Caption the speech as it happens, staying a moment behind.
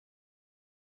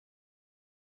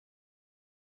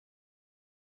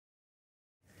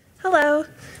Hello,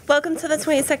 welcome to the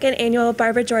 22nd Annual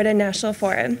Barbara Jordan National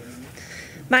Forum.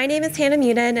 My name is Hannah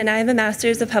Munin, and I am a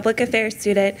Master's of Public Affairs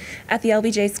student at the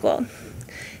LBJ School.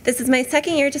 This is my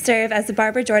second year to serve as the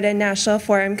Barbara Jordan National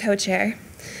Forum co-chair.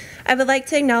 I would like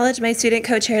to acknowledge my student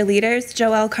co-chair leaders,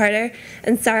 Joelle Carter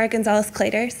and Sarah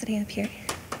Gonzalez-Clater, sitting up here.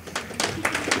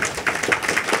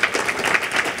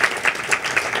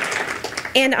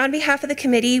 And on behalf of the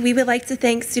committee, we would like to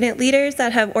thank student leaders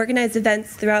that have organized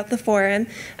events throughout the forum,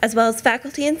 as well as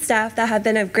faculty and staff that have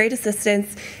been of great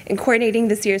assistance in coordinating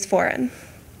this year's forum.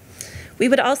 We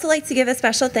would also like to give a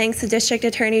special thanks to District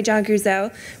Attorney John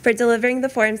Creuzot for delivering the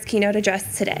forum's keynote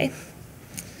address today.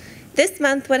 This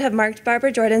month would have marked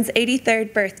Barbara Jordan's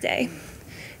 83rd birthday.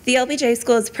 The LBJ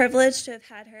School is privileged to have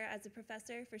had her as a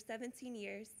professor for 17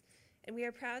 years, and we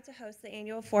are proud to host the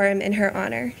annual forum in her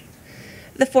honor.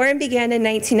 The forum began in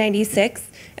 1996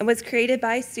 and was created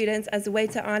by students as a way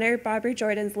to honor Barbara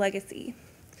Jordan's legacy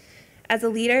as a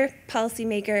leader,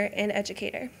 policymaker, and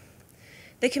educator.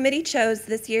 The committee chose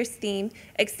this year's theme,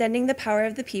 Extending the Power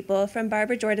of the People, from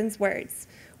Barbara Jordan's words.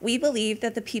 We believe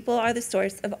that the people are the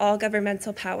source of all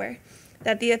governmental power,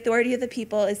 that the authority of the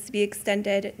people is to be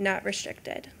extended, not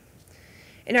restricted.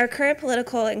 In our current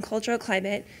political and cultural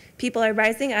climate, people are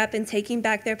rising up and taking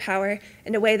back their power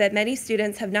in a way that many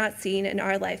students have not seen in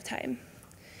our lifetime.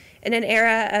 In an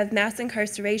era of mass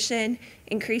incarceration,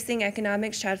 increasing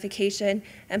economic stratification,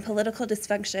 and political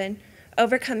dysfunction,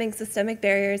 overcoming systemic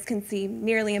barriers can seem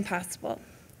nearly impossible.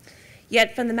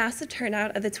 Yet from the massive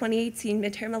turnout of the 2018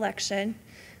 midterm election,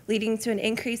 leading to an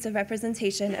increase of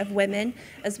representation of women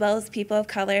as well as people of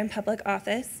color in public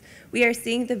office, we are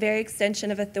seeing the very extension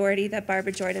of authority that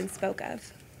Barbara Jordan spoke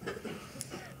of.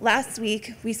 Last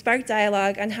week, we sparked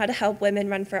dialogue on how to help women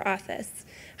run for office,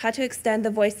 how to extend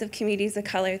the voice of communities of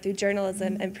color through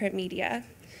journalism and print media,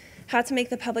 how to make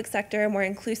the public sector a more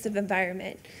inclusive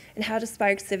environment, and how to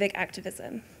spark civic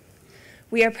activism.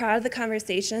 We are proud of the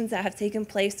conversations that have taken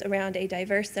place around a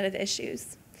diverse set of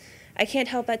issues. I can't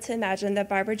help but to imagine that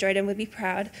Barbara Jordan would be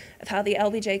proud of how the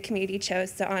LBJ community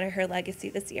chose to honor her legacy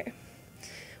this year.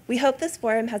 We hope this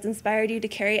forum has inspired you to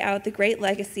carry out the great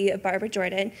legacy of Barbara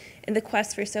Jordan in the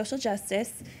quest for social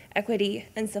justice, equity,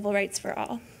 and civil rights for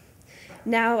all.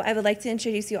 Now, I would like to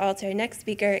introduce you all to our next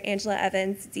speaker, Angela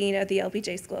Evans, Dean of the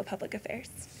LBJ School of Public Affairs.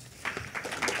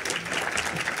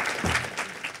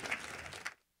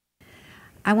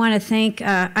 I want to thank,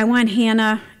 I want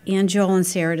Hannah and Joel and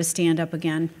Sarah to stand up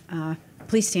again.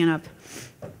 Please stand up.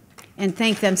 And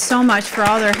thank them so much for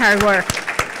all their hard work.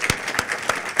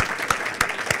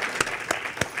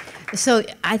 So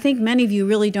I think many of you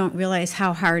really don't realize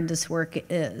how hard this work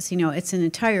is. You know, it's an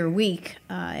entire week,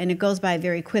 and it goes by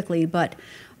very quickly, but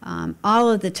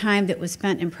all of the time that was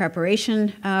spent in preparation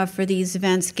for these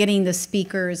events, getting the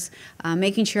speakers,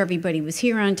 making sure everybody was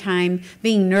here on time,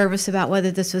 being nervous about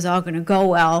whether this was all going to go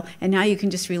well, and now you can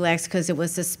just relax because it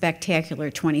was a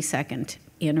spectacular 22nd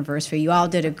anniversary. You all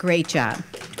did a great job.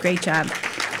 Great job.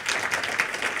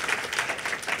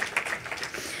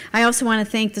 I also want to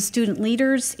thank the student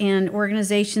leaders and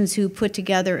organizations who put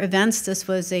together events. This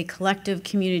was a collective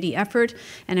community effort,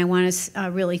 and I want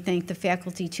to really thank the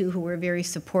faculty, too, who were very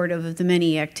supportive of the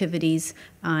many activities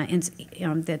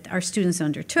that our students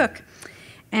undertook.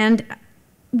 And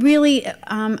really,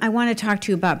 I want to talk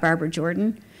to you about Barbara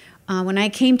Jordan. When I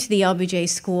came to the LBJ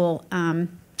School,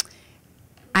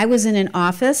 I was in an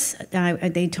office.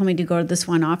 They told me to go to this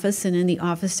one office, and in the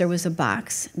office there was a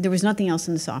box. There was nothing else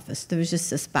in this office. There was just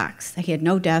this box. I had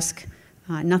no desk,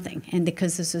 nothing. And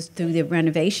because this was through the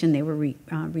renovation they were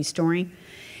restoring.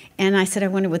 And I said, I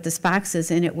wonder what this box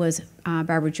is, and it was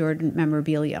Barbara Jordan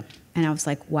memorabilia. And I was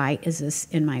like, why is this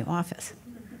in my office?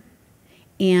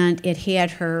 And it had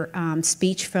her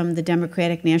speech from the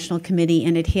Democratic National Committee,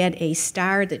 and it had a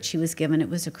star that she was given.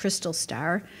 It was a crystal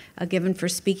star given for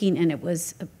speaking, and it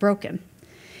was broken.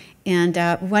 And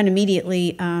went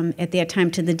immediately at that time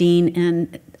to the dean,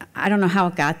 and I don't know how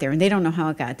it got there, and they don't know how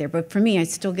it got there, but for me, I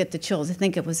still get the chills. I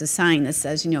think it was a sign that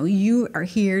says, you know, you are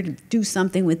here to do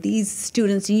something with these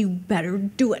students, and you better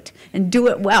do it, and do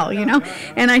it well, you know?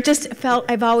 And I just felt,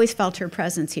 I've always felt her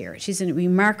presence here. She's a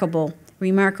remarkable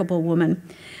woman.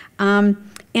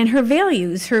 And her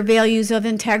values of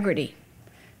integrity,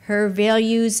 her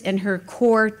values and her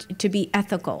core to be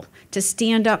ethical, to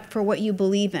stand up for what you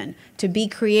believe in, to be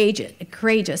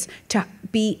courageous, to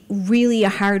be really a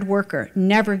hard worker,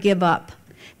 never give up,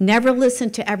 never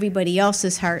listen to everybody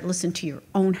else's heart, listen to your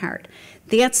own heart.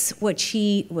 That's what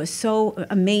she was so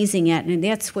amazing at, and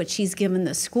that's what she's given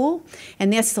the school,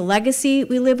 and that's the legacy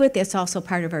we live with. That's also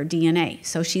part of our DNA.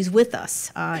 So she's with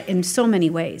us in so many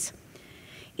ways.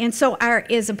 And so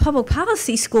as a public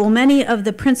policy school, many of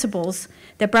the principles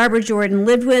that Barbara Jordan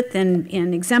lived with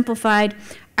and exemplified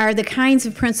are the kinds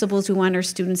of principles we want our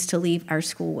students to leave our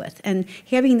school with. And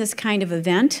having this kind of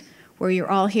event where you're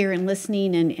all here and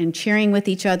listening and cheering with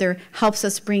each other helps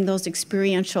us bring those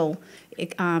experiential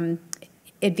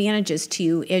advantages to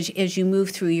you as you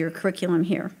move through your curriculum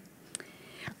here.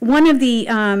 One of the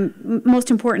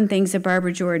most important things that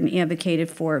Barbara Jordan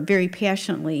advocated for very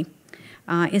passionately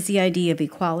is the idea of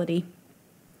equality,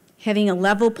 having a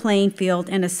level playing field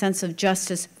and a sense of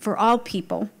justice for all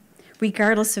people,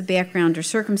 regardless of background or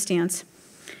circumstance.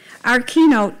 Our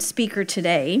keynote speaker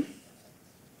today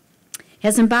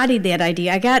has embodied that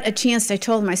idea. I got a chance, I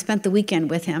told him I spent the weekend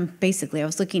with him. Basically, I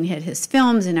was looking at his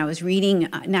films and I was reading,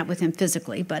 not with him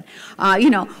physically, but,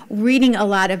 reading a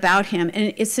lot about him.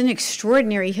 And it's an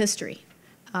extraordinary history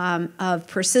of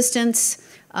persistence,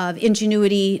 of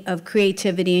ingenuity, of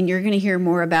creativity, and you're going to hear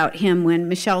more about him when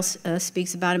Michelle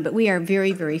speaks about him, but we are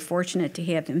very, very fortunate to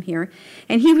have him here.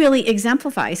 And he really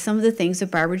exemplifies some of the things that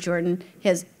Barbara Jordan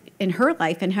has in her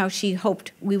life and how she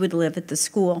hoped we would live at the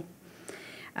school.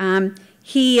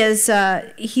 He's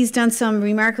done some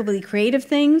remarkably creative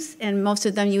things, and most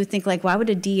of them you would think, like, why would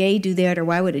a DA do that, or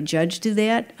why would a judge do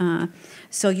that?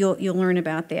 So you'll learn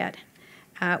about that.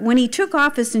 When he took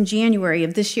office in January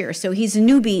of this year, so he's a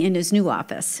newbie in his new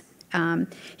office,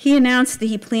 he announced that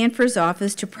he planned for his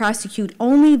office to prosecute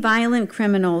only violent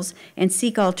criminals and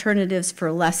seek alternatives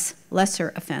for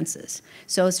lesser offenses.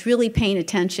 So it's really paying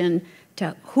attention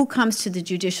to who comes to the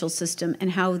judicial system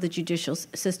and how the judicial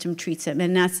system treats them,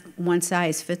 and that's one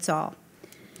size fits all.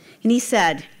 And he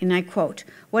said, and I quote,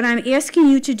 "What I'm asking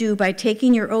you to do by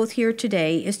taking your oath here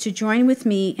today is to join with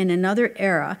me in another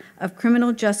era of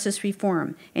criminal justice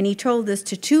reform." And he told this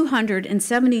to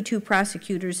 272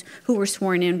 prosecutors who were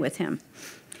sworn in with him.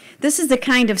 This is the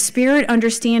kind of spirit,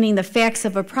 understanding the facts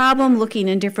of a problem, looking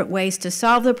in different ways to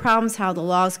solve the problems, how the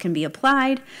laws can be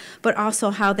applied, but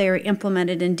also how they are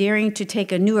implemented, and daring to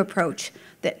take a new approach.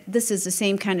 That this is the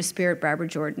same kind of spirit Barbara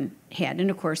Jordan had.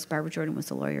 And of course, Barbara Jordan was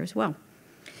a lawyer as well.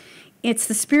 It's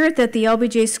the spirit that the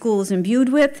LBJ School is imbued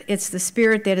with. It's the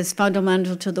spirit that is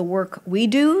fundamental to the work we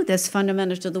do, that's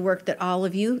fundamental to the work that all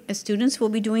of you as students will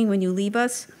be doing when you leave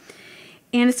us.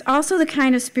 And it's also the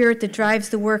kind of spirit that drives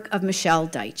the work of Michelle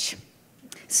Deitch.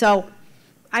 So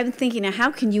I'm thinking,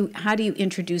 how do you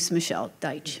introduce Michelle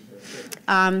Deitch?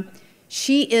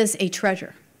 She is a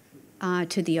treasure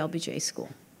to the LBJ School.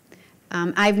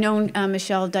 I've known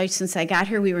Michelle Deitch since I got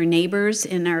here. We were neighbors,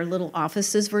 and our little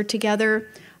offices were together.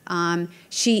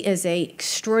 She is an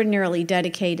extraordinarily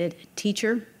dedicated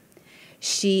teacher.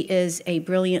 She is a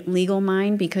brilliant legal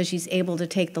mind because she's able to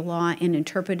take the law and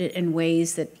interpret it in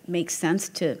ways that make sense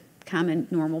to common,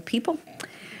 normal people.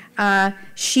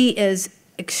 She is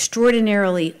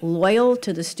extraordinarily loyal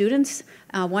to the students.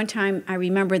 One time, I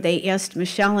remember they asked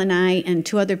Michelle and I and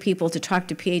 2 other people to talk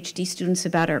to PhD students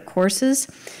about our courses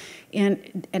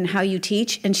and how you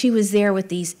teach, and she was there with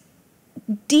these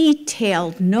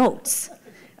detailed notes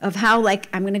of how, like,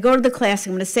 I'm going to go to the class,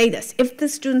 I'm going to say this. If the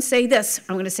students say this,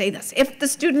 I'm going to say this. If the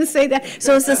students say that.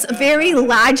 So it's this very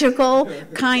logical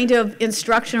kind of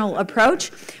instructional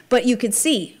approach. But you could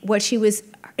see what she was,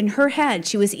 in her head,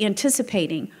 she was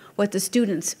anticipating what the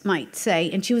students might say,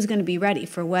 and she was going to be ready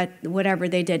for whatever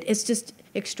they did. It's just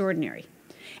extraordinary.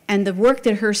 And the work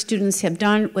that her students have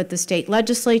done with the state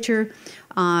legislature,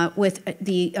 with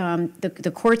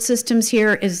the court systems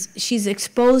here, is she's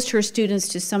exposed her students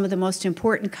to some of the most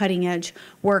important cutting-edge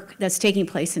work that's taking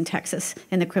place in Texas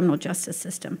in the criminal justice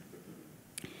system.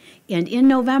 And in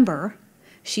November,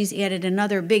 she's added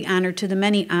another big honor to the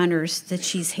many honors that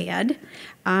she's had.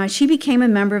 She became a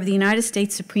member of the United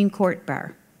States Supreme Court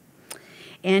Bar,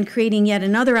 and creating yet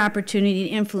another opportunity to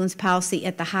influence policy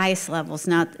at the highest levels.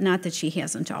 Not that she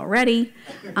hasn't already,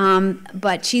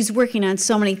 but she's working on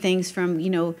so many things, from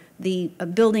the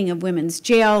building of women's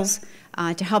jails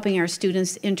to helping our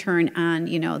students intern on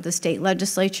the state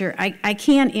legislature. I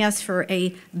can't ask for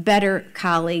a better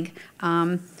colleague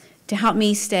to help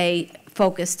me stay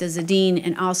focused as a dean,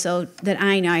 and also that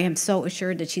I am so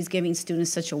assured that she's giving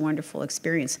students such a wonderful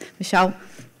experience. Michelle?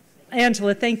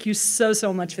 Angela, thank you so,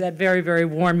 so much for that very, very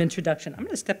warm introduction. I'm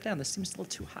going to step down. This seems a little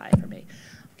too high for me.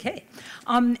 Okay.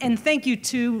 And thank you,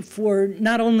 too, for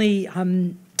not only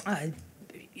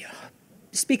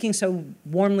speaking so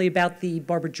warmly about the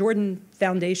Barbara Jordan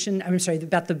Foundation,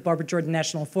 about the Barbara Jordan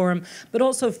National Forum, but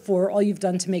also for all you've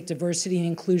done to make diversity and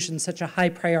inclusion such a high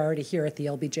priority here at the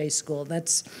LBJ School.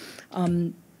 That's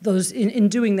in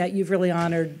doing that, you've really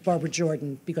honored Barbara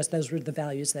Jordan, because those were the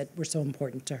values that were so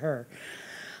important to her.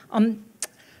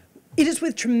 It is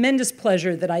with tremendous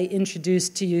pleasure that I introduce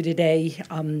to you today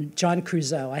John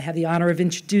Creuzot. I have the honor of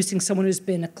introducing someone who's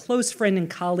been a close friend and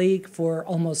colleague for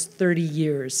almost 30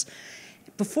 years.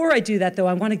 Before I do that, though,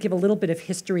 I want to give a little bit of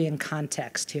history and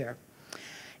context here.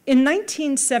 In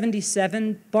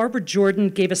 1977, Barbara Jordan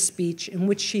gave a speech in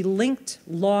which she linked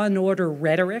law and order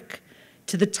rhetoric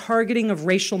to the targeting of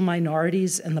racial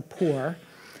minorities and the poor.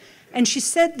 And she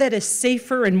said that a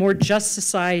safer and more just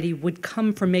society would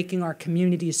come from making our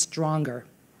communities stronger.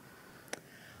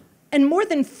 And more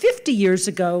than 50 years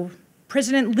ago,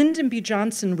 President Lyndon B.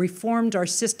 Johnson reformed our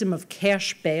system of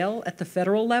cash bail at the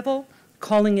federal level,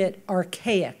 calling it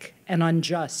archaic and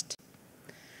unjust.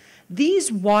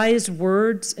 These wise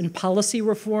words and policy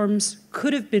reforms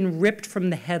could have been ripped from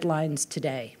the headlines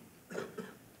today.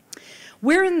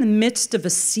 We're in the midst of a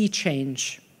sea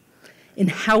change in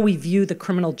how we view the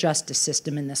criminal justice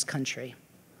system in this country.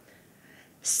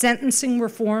 Sentencing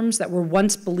reforms that were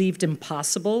once believed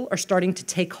impossible are starting to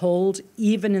take hold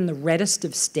even in the reddest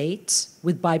of states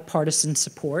with bipartisan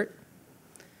support.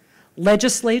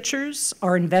 Legislatures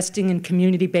are investing in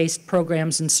community-based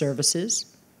programs and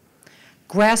services.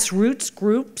 Grassroots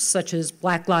groups such as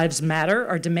Black Lives Matter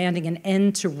are demanding an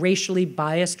end to racially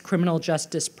biased criminal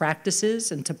justice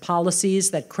practices and to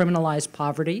policies that criminalize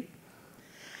poverty.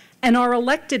 And our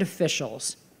elected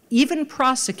officials, even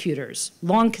prosecutors,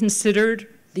 long considered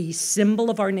the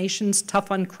symbol of our nation's tough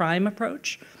on crime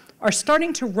approach, are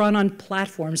starting to run on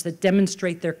platforms that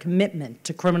demonstrate their commitment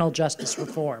to criminal justice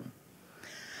reform.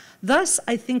 Thus,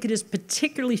 I think it is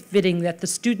particularly fitting that the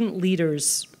student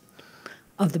leaders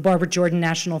of the Barbara Jordan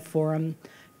National Forum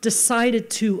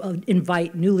decided to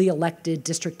invite newly elected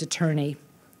District Attorney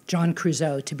John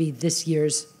Creuzot to be this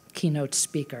year's keynote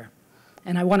speaker.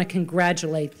 And I want to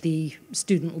congratulate the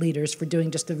student leaders for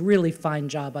doing just a really fine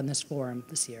job on this forum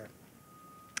this year.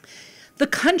 The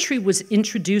country was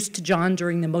introduced to John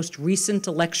during the most recent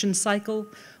election cycle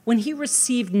when he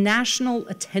received national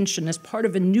attention as part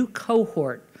of a new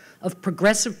cohort of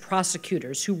progressive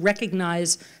prosecutors who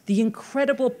recognize the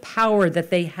incredible power that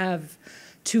they have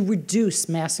to reduce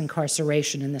mass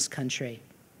incarceration in this country.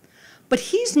 But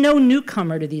he's no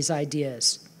newcomer to these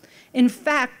ideas. In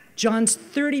fact, John's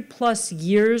 30-plus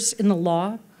years in the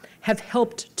law have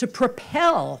helped to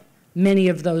propel many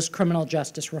of those criminal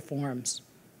justice reforms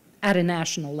at a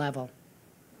national level.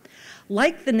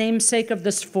 Like the namesake of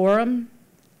this forum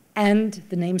and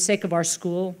the namesake of our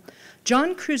school,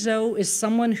 John Creuzot is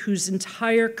someone whose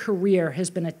entire career has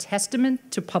been a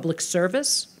testament to public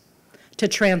service, to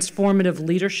transformative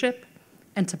leadership,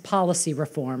 and to policy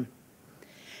reform.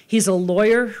 He's a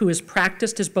lawyer who has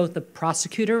practiced as both a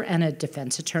prosecutor and a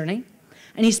defense attorney,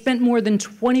 and he spent more than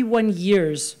 21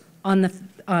 years on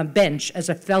the bench as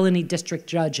a felony district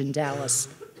judge in Dallas.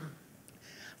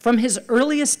 From his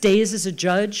earliest days as a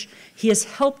judge, he has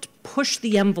helped push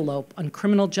the envelope on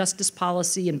criminal justice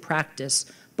policy and practice,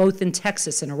 both in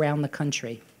Texas and around the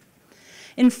country.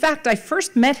 In fact, I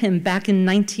first met him back in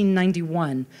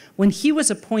 1991 when he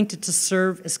was appointed to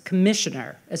serve as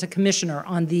a commissioner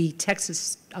on the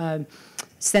Texas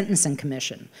Sentencing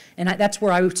Commission. And that's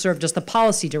where I served as the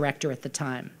policy director at the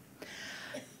time.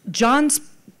 John's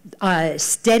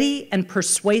steady and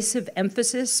persuasive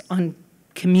emphasis on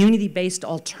community-based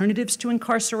alternatives to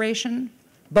incarceration,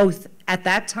 both at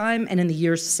that time and in the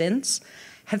years since,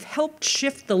 have helped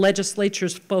shift the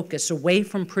legislature's focus away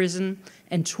from prison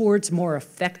and towards more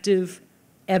effective,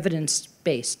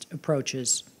 evidence-based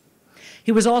approaches.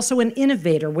 He was also an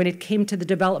innovator when it came to the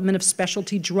development of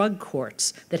specialty drug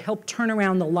courts that helped turn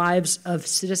around the lives of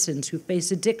citizens who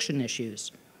face addiction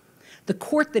issues. The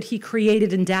court that he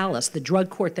created in Dallas, the drug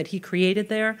court that he created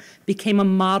there, became a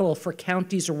model for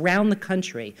counties around the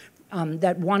country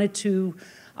that wanted to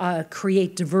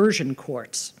create diversion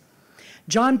courts.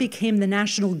 John became the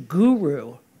national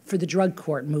guru for the drug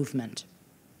court movement.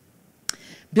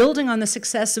 Building on the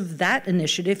success of that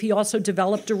initiative, he also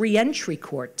developed a reentry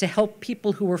court to help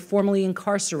people who were formerly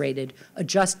incarcerated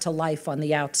adjust to life on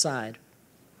the outside.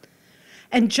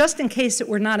 And just in case it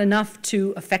were not enough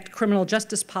to affect criminal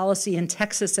justice policy in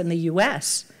Texas and the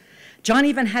US, John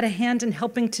even had a hand in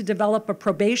helping to develop a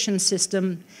probation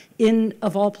system in,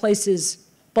 of all places,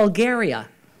 Bulgaria.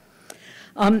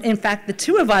 In fact, the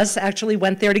two of us actually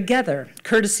went there together,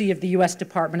 courtesy of the US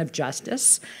Department of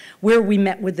Justice, where we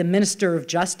met with the Minister of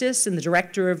Justice and the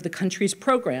director of the country's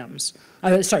programs,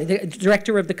 the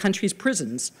director of the country's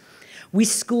prisons. We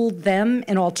schooled them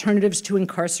in alternatives to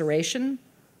incarceration,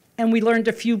 and we learned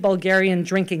a few Bulgarian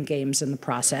drinking games in the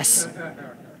process.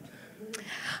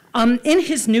 In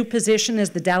his new position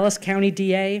as the Dallas County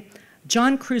DA,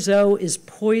 John Creuzot is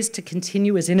poised to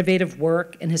continue his innovative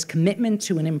work and his commitment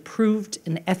to an improved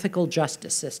and ethical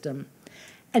justice system.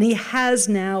 And he has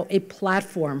now a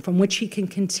platform from which he can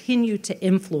continue to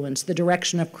influence the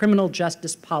direction of criminal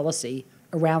justice policy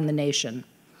around the nation.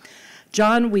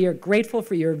 John, we are grateful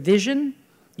for your vision,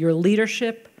 your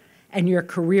leadership, and your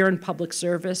career in public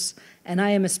service, and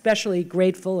I am especially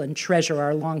grateful and treasure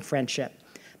our long friendship.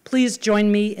 Please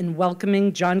join me in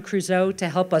welcoming John Creuzot to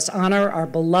help us honor our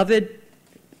beloved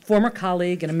former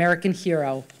colleague and American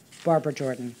hero, Barbara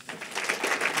Jordan.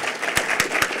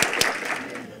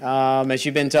 As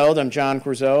you've been told, I'm John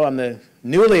Creuzot. I'm the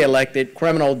newly elected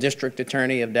criminal district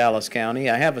attorney of Dallas County.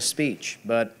 I have a speech,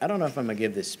 but I don't know if I'm going to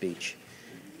give this speech.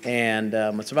 And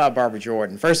it's about Barbara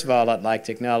Jordan. First of all, I'd like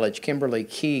to acknowledge Kimberly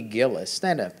Key Gillis.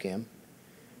 Stand up, Kim.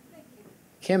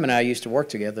 Kim and I used to work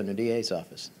together in the DA's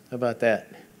office. How about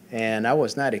that? And I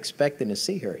was not expecting to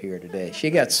see her here today. She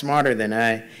got smarter than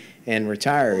I and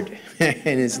retired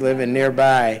and is living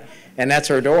nearby. And that's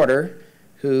her daughter,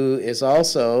 who is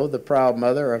also the proud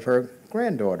mother of her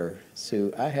granddaughter,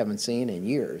 who I haven't seen in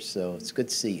years. So it's good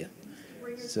to see you.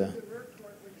 So,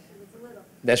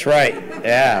 that's right.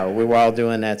 Yeah, we were all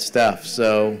doing that stuff.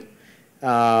 So,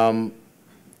 so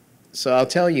I'll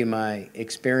tell you my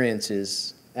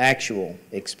experiences, actual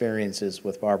experiences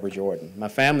with Barbara Jordan. My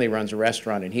family runs a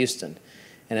restaurant in Houston,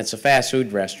 and it's a fast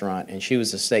food restaurant, and she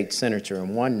was a state senator.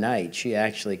 And one night, she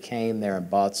actually came there and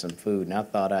bought some food, and I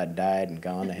thought I'd died and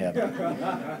gone to heaven.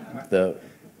 The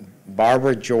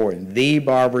Barbara Jordan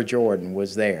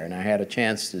was there, and I had a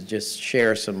chance to just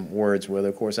share some words with her.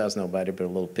 Of course, I was nobody but a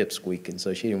little pipsqueak, and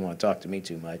so she didn't want to talk to me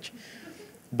too much.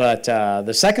 But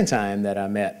the second time that I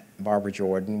met Barbara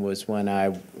Jordan was when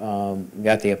I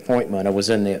got the appointment. I was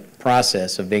in the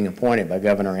process of being appointed by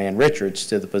Governor Ann Richards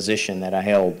to the position that I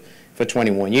held for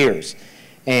 21 years.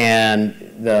 And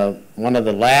one of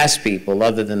the last people,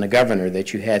 other than the governor,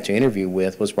 that you had to interview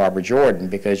with was Barbara Jordan,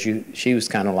 because she was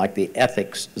kind of like the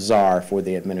ethics czar for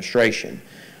the administration.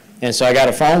 And so I got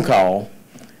a phone call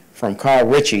from Carl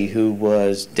Ritchie, who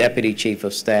was deputy chief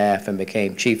of staff and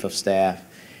became chief of staff.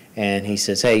 And he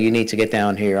says, hey, you need to get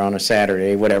down here on a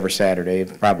Saturday, whatever Saturday,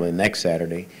 probably next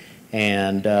Saturday,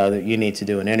 and you need to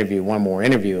do an interview, one more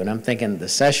interview. And I'm thinking, the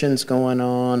session's going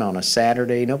on a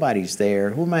Saturday, nobody's there.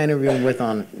 Who am I interviewing with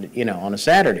on a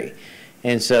Saturday?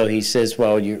 And so he says,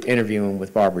 well, you're interviewing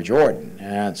with Barbara Jordan.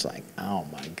 And I was like, oh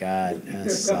my God. And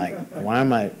it's like,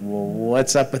 well,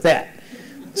 what's up with that?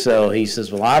 So he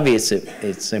says, well, obviously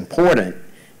it's important.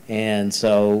 And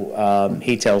so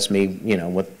he tells me,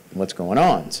 what's going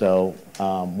on. So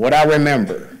what I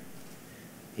remember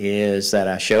is that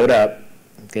I showed up.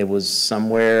 It was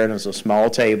somewhere, and it was a small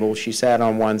table. She sat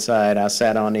on one side, I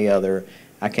sat on the other.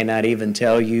 I cannot even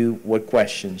tell you what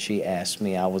question she asked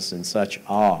me. I was in such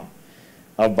awe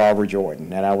of Barbara Jordan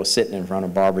that I was sitting in front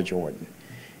of Barbara Jordan.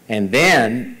 And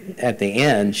then at the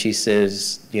end, she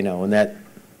says, in that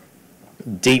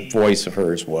deep voice of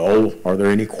hers, well, are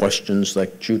there any questions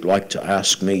that you'd like to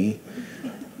ask me?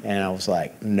 And I was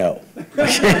like, no.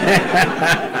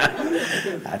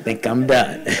 I think I'm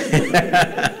done.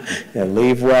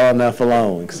 Leave well enough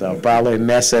alone, because I'll probably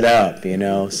mess it up,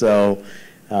 So,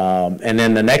 and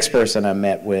then the next person I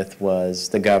met with was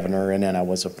the governor, and then I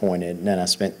was appointed, and then I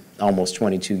spent almost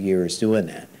 22 years doing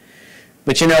that.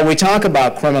 But, we talk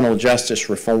about criminal justice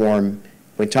reform.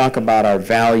 We talk about our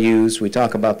values. We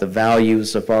talk about the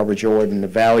values of Barbara Jordan, the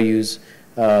values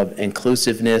of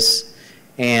inclusiveness.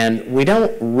 And we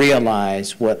don't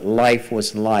realize what life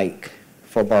was like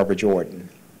for Barbara Jordan.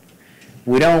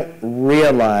 We don't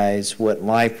realize what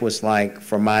life was like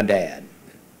for my dad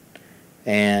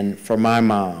and for my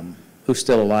mom, who's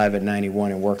still alive at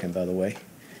 91 and working, by the way.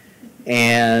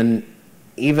 And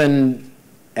even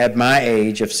at my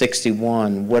age of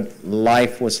 61, what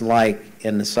life was like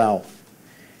in the South.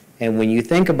 And when you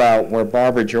think about where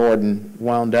Barbara Jordan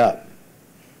wound up,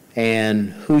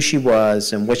 and who she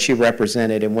was and what she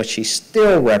represented and what she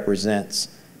still represents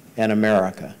in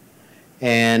America.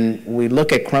 And we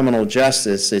look at criminal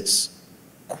justice, it's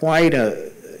quite a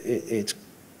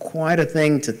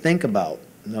thing to think about,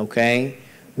 okay?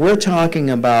 We're talking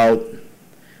about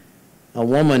a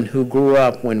woman who grew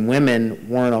up when women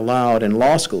weren't allowed in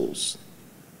law schools,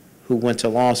 who went to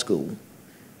law school.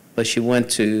 But she went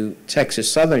to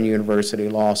Texas Southern University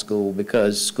Law School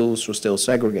because schools were still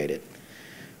segregated.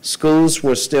 Schools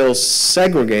were still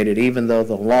segregated even though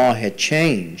the law had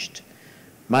changed.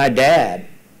 My dad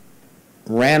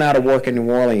ran out of work in New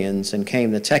Orleans and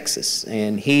came to Texas,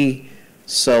 and he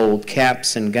sold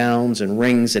caps and gowns and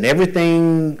rings and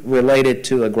everything related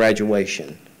to a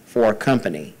graduation for a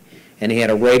company, and he had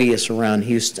a radius around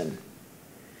Houston.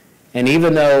 And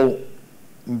even though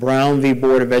Brown v.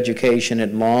 Board of Education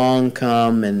had long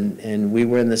come, and we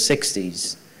were in the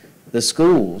 60s, the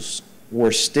schools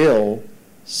were still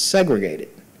segregated.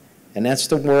 And that's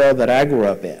the world that I grew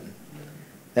up in.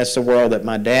 That's the world that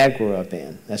my dad grew up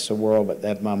in. That's the world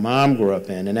that my mom grew up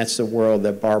in. And that's the world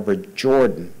that Barbara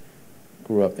Jordan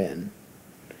grew up in.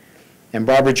 And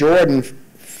Barbara Jordan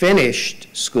finished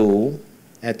school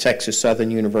at Texas Southern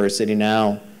University,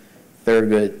 now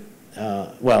Thurgood,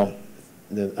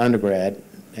 the undergrad,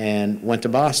 and went to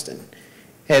Boston.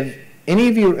 Have any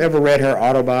of you ever read her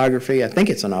autobiography? I think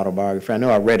it's an autobiography. I know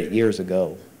I read it years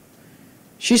ago.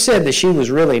 She said that she was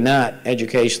really not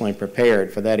educationally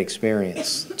prepared for that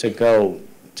experience to go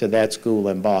to that school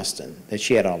in Boston, that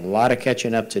she had a lot of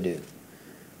catching up to do.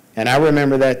 And I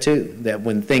remember that too, that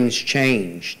when things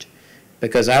changed,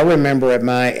 because I remember at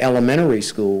my elementary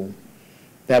school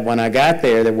that when I got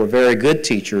there, there were very good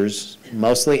teachers,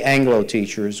 mostly Anglo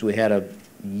teachers. We had a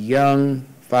young,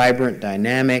 vibrant,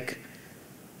 dynamic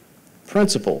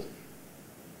principal.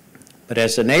 But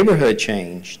as the neighborhood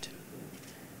changed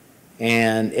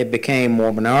and it became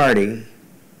more minority,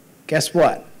 guess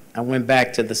what? I went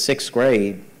back to the 6th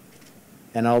grade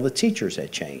and all the teachers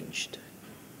had changed.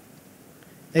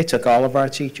 They took all of our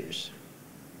teachers.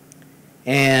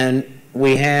 And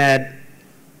we had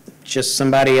just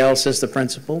somebody else as the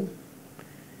principal,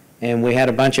 and we had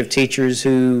a bunch of teachers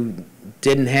who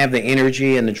didn't have the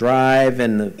energy and the drive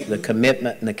and the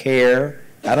commitment and the care.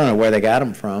 I don't know where they got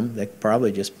them from. They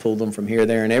probably just pulled them from here,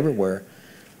 there, and everywhere.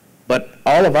 But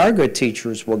all of our good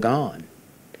teachers were gone.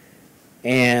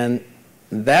 And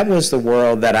that was the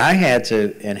world that I had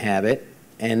to inhabit.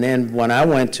 And then when I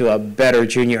went to a better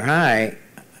junior high,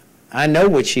 I know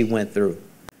what she went through,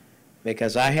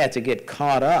 because I had to get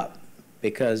caught up,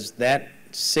 because that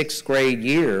 6th grade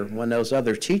year when those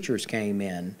other teachers came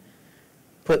in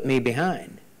put me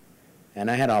behind. And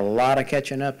I had a lot of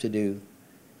catching up to do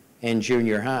in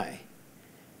junior high.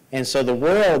 And so the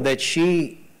world that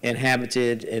she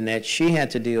inhabited and that she had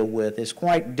to deal with is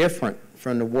quite different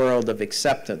from the world of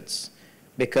acceptance,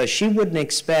 because she wouldn't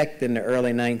expect in the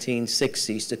early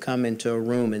 1960s to come into a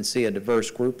room and see a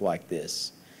diverse group like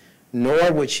this.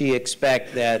 Nor would she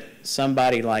expect that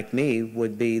somebody like me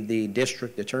would be the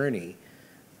district attorney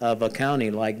of a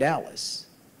county like Dallas.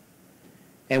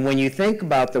 And when you think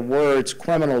about the words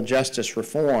criminal justice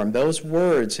reform, those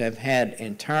words have had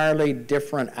entirely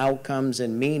different outcomes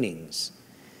and meanings.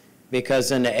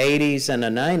 Because in the 80s and the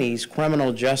 90s,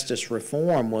 criminal justice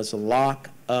reform was lock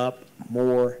up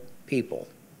more people.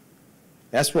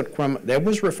 That's what there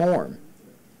was reform,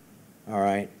 all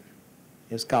right?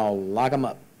 It's called lock them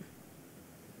up.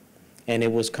 And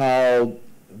it was called,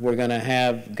 we're going to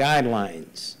have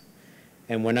guidelines,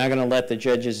 and we're not going to let the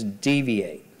judges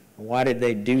deviate. Why did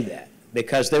they do that?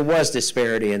 Because there was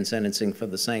disparity in sentencing for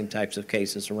the same types of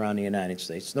cases around the United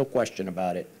States. No question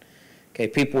about it. Okay,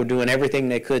 people were doing everything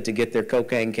they could to get their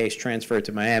cocaine case transferred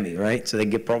to Miami, right? So they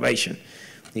get probation.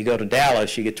 You go to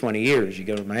Dallas, you get 20 years. You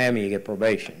go to Miami, you get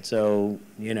probation. So,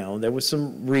 you know, there was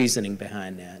some reasoning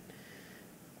behind that.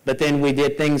 But then we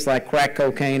did things like crack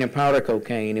cocaine and powder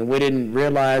cocaine, and we didn't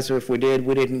realize, or if we did,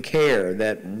 we didn't care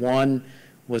that one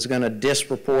was going to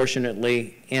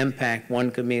disproportionately impact one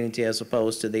community as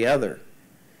opposed to the other.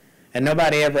 And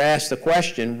nobody ever asked the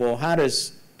question, well, how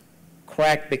does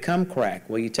crack become crack?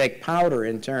 Well, you take powder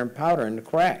and turn powder into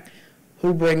crack.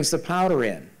 Who brings the powder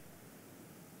in?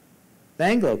 The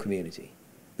Anglo community,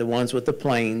 the ones with the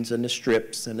planes and the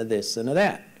strips and the this and the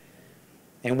that.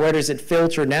 And where does it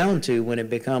filter down to when it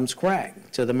becomes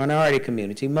crack? To the minority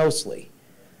community mostly.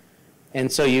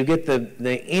 And so you get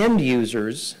the end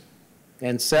users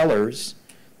and sellers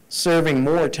serving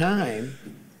more time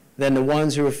than the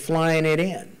ones who are flying it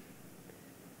in.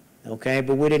 Okay,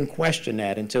 but we didn't question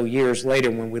that until years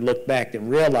later when we looked back and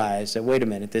realized that, wait a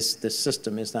minute, this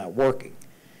system is not working.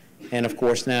 And of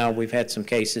course now we've had some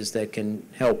cases that can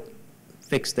help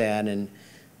fix that, and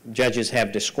judges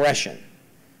have discretion.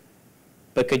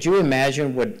 But could you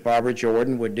imagine what Barbara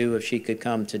Jordan would do if she could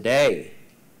come today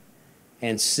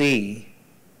and see,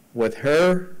 with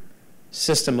her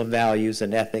system of values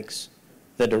and ethics,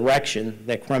 the direction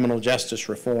that criminal justice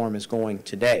reform is going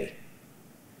today?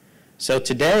 So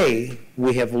today,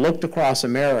 we have looked across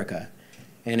America,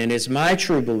 and it is my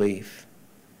true belief,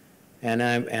 and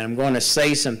I'm going to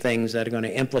say some things that are going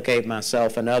to implicate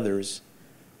myself and others.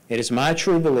 It is my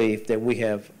true belief that we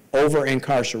have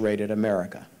over-incarcerated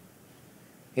America.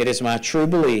 It is my true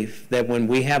belief that when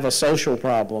we have a social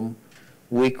problem,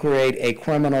 we create a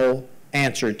criminal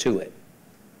answer to it.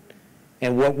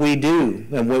 And what we do,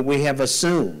 and what we have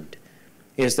assumed,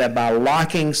 is that by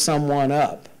locking someone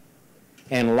up,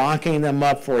 and locking them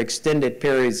up for extended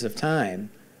periods of time,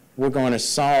 we're going to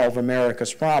solve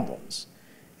America's problems.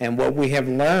 And what we have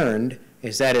learned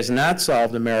is that has not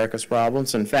solved America's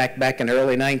problems. In fact, back in the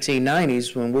early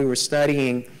 1990s, when we were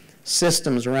studying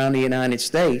systems around the United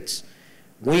States,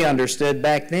 we understood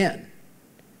back then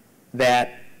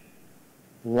that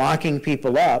locking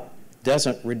people up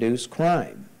doesn't reduce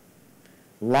crime.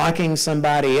 Locking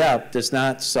somebody up does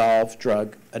not solve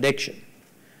drug addiction.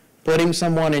 Putting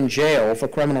someone in jail for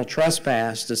criminal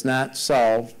trespass does not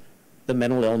solve the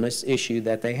mental illness issue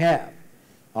that they have.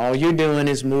 All you're doing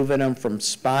is moving them from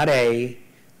spot A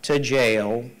to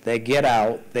jail. They get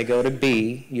out, they go to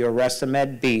B, you arrest them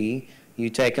at B, you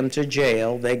take them to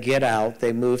jail, they get out,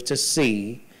 they move to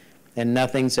C, and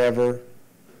nothing's ever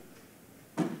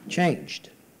changed.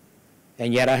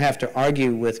 And yet I have to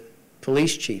argue with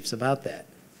police chiefs about that,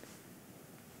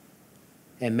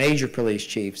 and major police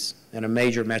chiefs in a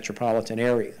major metropolitan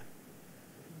area.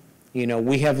 You know,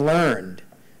 we have learned,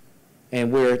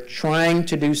 and we're trying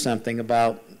to do something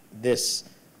about this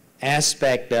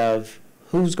aspect of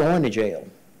who's going to jail,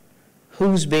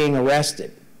 who's being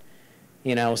arrested.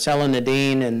 You know, I was telling the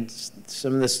dean and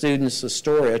some of the students a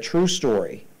story, a true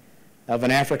story, of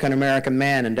an African-American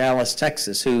man in Dallas,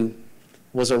 Texas, who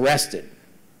was arrested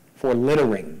for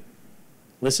littering.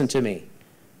 Listen to me,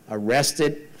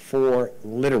 arrested for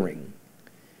littering.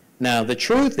 Now, the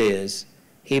truth is,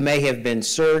 he may have been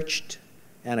searched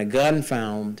and a gun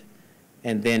found,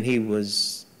 and then he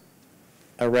was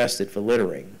arrested for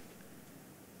littering.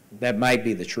 That might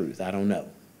be the truth, I don't know.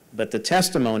 But the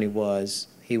testimony was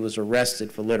he was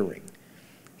arrested for littering.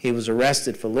 He was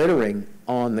arrested for littering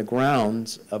on the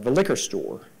grounds of a liquor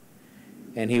store.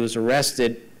 And he was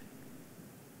arrested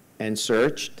and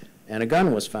searched, and a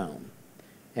gun was found.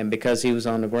 And because he was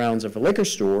on the grounds of a liquor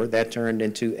store, that turned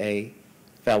into a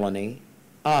felony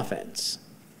offense.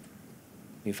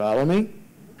 You follow me?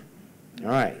 All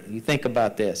right, you think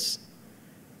about this.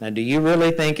 Now, do you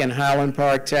really think in Highland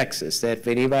Park, Texas, that if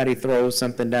anybody throws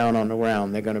something down on the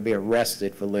ground, they're going to be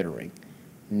arrested for littering?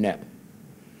 No.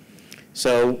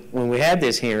 So when we had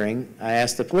this hearing, I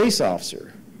asked the police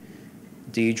officer,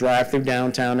 do you drive through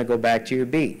downtown to go back to your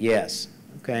beat? Yes.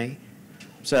 Okay.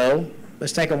 So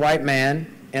let's take a white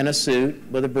man in a suit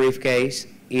with a briefcase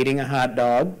eating a hot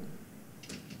dog,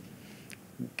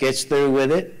 gets through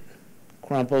with it,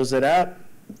 crumples it up,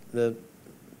 the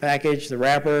package, the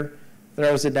wrapper,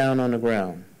 throws it down on the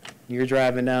ground. You're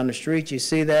driving down the street, you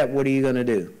see that, what are you going to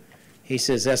do? He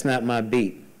says, that's not my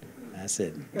beat. I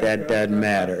said, that doesn't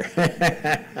matter.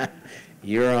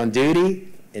 You're on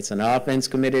duty, it's an offense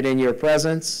committed in your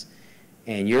presence,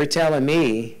 and you're telling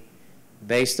me,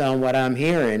 based on what I'm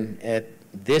hearing,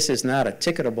 this is not a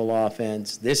ticketable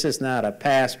offense, this is not a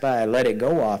pass by, let it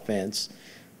go offense,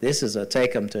 this is a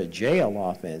take them to jail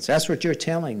offense. That's what you're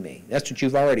telling me. That's what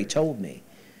you've already told me.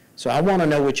 So I want to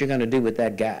know what you're going to do with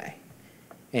that guy.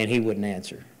 And he wouldn't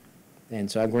answer. And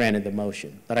so I granted the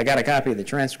motion. But I got a copy of the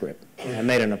transcript. And I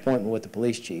made an appointment with the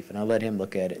police chief, and I let him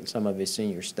look at it and some of his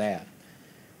senior staff.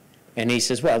 And he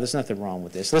says, well, there's nothing wrong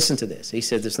with this. Listen to this. He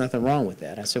said, there's nothing wrong with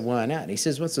that. I said, why not? He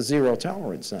says, what's a zero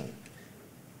tolerance zone?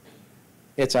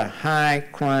 It's a high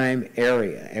crime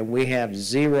area, and we have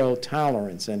zero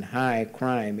tolerance in high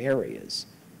crime areas.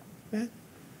 That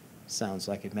sounds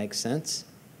like it makes sense.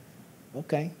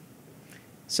 Okay.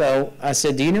 So I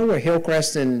said, do you know where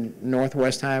Hillcrest and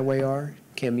Northwest Highway are?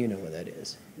 Kim, you know where that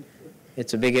is.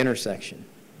 It's a big intersection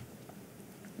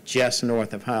just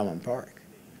north of Highland Park.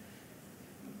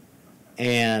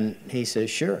 And he says,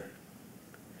 sure.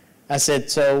 I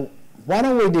said, so why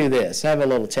don't we do this, have a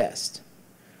little test.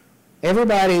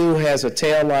 Everybody who has a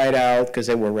tail light out, because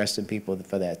they were arresting people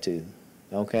for that too,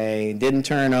 okay, didn't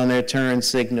turn on their turn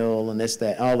signal and this,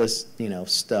 that, all this, you know,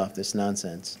 stuff, this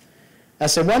nonsense. I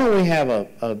said, why don't we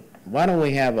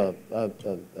have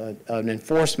an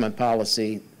enforcement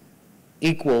policy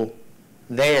equal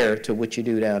there to what you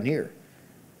do down here?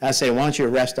 I said, why don't you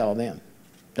arrest all them?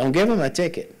 Don't give them a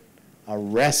ticket.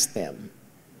 Arrest them.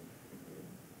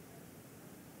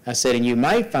 I said, and you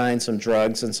might find some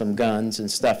drugs and some guns and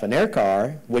stuff in their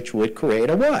car, which would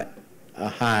create a what? A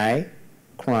high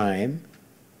crime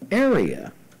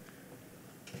area.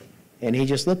 And he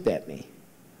just looked at me.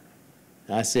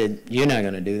 I said, you're not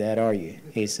going to do that, are you?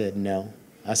 He said, no.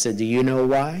 I said, do you know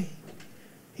why?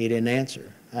 He didn't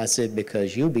answer. I said,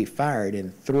 because you'll be fired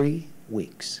in 3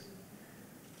 weeks.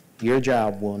 Your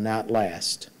job will not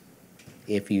last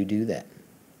if you do that.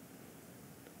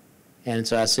 And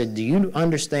so I said, do you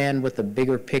understand what the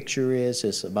bigger picture is?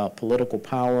 It's about political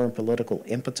power and political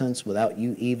impotence without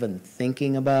you even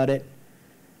thinking about it.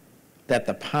 that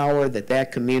the power that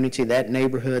that community, that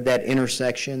neighborhood, that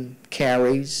intersection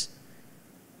carries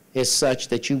is such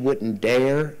that you wouldn't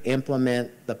dare implement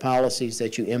the policies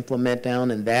that you implement down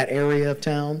in that area of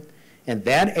town? And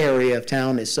that area of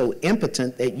town is so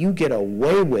impotent that you get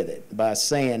away with it by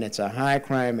saying it's a high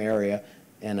crime area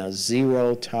and a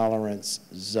zero tolerance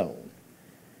zone.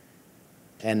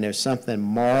 And there's something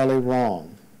morally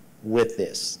wrong with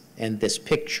this and this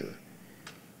picture.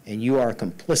 And you are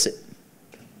complicit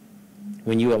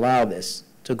when you allow this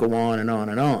to go on and on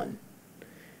and on.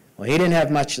 Well, he didn't have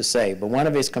much to say, but one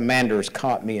of his commanders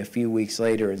caught me a few weeks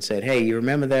later and said, hey, you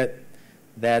remember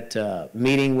that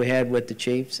meeting we had with the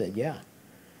chief? I said, yeah.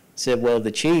 He said, well,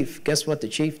 the chief, guess what the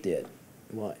chief did?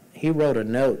 What? He wrote a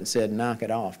note and said, knock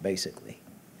it off, basically.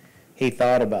 He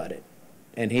thought about it,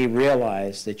 and he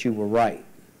realized that you were right.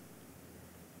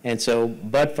 And so,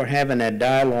 but for having that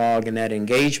dialogue and that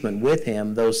engagement with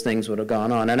him, those things would have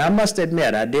gone on. And I must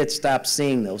admit, I did stop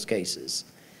seeing those cases,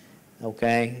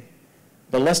 okay?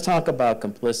 But let's talk about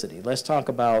complicity. Let's talk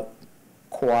about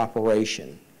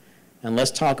cooperation. And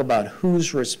let's talk about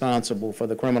who's responsible for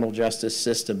the criminal justice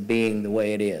system being the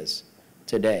way it is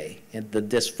today, and the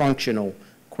dysfunctional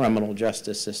criminal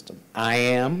justice system. I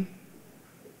am.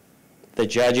 The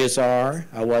judges are.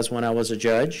 I was when I was a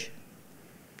judge.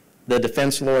 The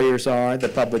defense lawyers are. The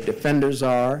public defenders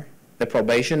are. The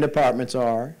probation departments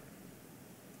are.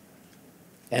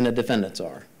 And the defendants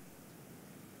are.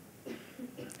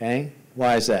 Okay?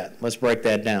 Why is that? Let's break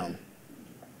that down.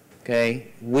 Okay?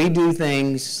 We do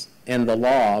things in the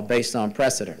law based on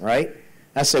precedent, right?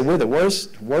 I say we're the worst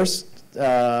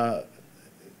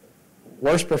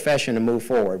profession to move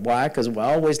forward. Why? Because we're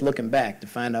always looking back to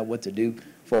find out what to do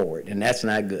forward, and that's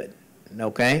not good,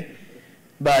 okay?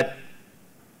 But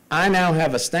I now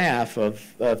have a staff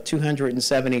of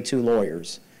 272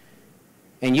 lawyers,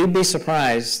 and you'd be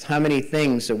surprised how many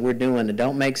things that we're doing that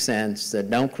don't make sense, that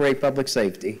don't create public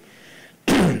safety,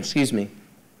 excuse me,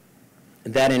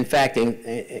 that in fact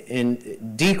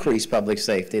decrease public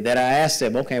safety, that I asked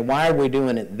them, okay, why are we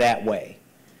doing it that way?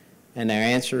 And their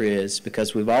answer is,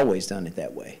 because we've always done it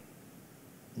that way.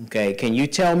 Okay, can you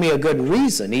tell me a good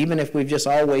reason, even if we've just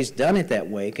always done it that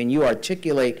way? Can you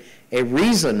articulate a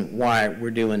reason why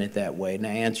we're doing it that way? And the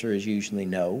answer is usually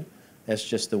no. That's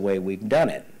just the way we've done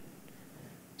it.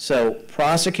 So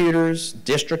prosecutors,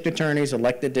 district attorneys,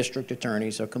 elected district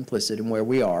attorneys are complicit in where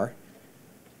we are.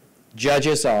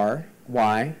 Judges are.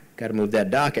 Why? Got to move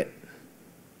that docket.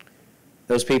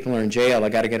 Those people are in jail. I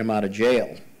got to get them out of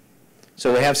jail.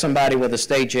 So we have somebody with a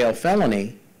state jail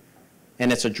felony,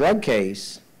 and it's a drug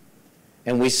case,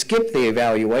 and we skip the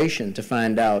evaluation to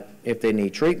find out if they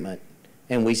need treatment,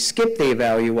 and we skip the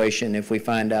evaluation if we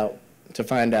find out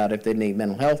if they need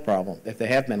mental health problems, if they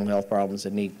have mental health problems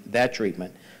that need that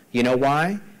treatment. You know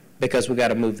why? Because we got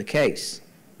to move the case.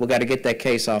 We got to get that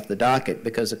case off the docket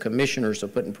because the commissioners are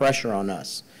putting pressure on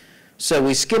us. So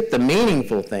we skip the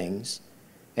meaningful things,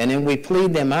 and then we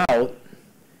plead them out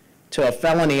to a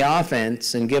felony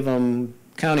offense and give them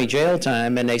county jail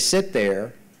time, and they sit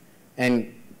there,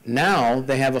 and now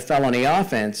they have a felony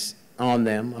offense on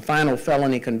them, a final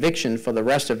felony conviction for the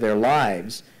rest of their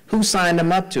lives. Who signed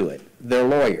them up to it? Their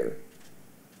lawyer,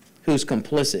 who's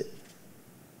complicit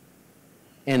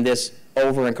in this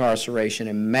over-incarceration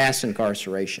and mass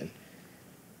incarceration.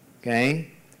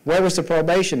 Okay? Where was the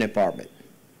probation department?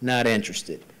 Not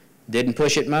interested. Didn't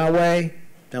push it my way,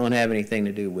 don't have anything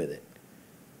to do with it.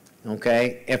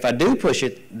 Okay? If I do push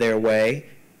it their way,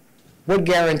 what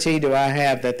guarantee do I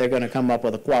have that they're going to come up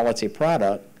with a quality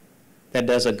product that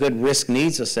does a good risk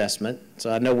needs assessment,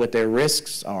 so I know what their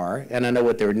risks are and I know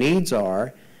what their needs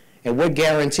are? And what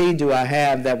guarantee do I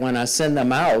have that when I send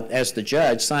them out as the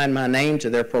judge, sign my name to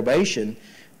their probation,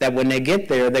 that when they get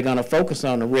there, they're going to focus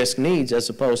on the risk needs as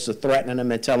opposed to threatening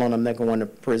them and telling them they're going to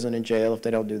prison and jail if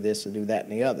they don't do this or do that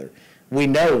and the other? We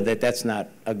know that that's not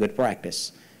a good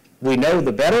practice. We know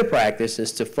the better practice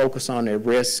is to focus on their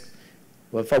risk,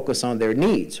 or focus on their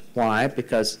needs. Why?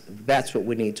 Because that's what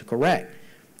we need to correct.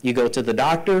 You go to the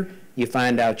doctor, you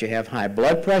find out you have high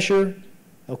blood pressure,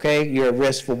 okay, you're at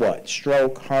risk for what?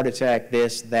 Stroke, heart attack,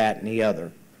 this, that, and the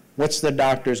other. What's the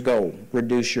doctor's goal?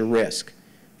 Reduce your risk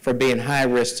for being high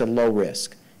risk to low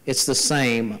risk. It's the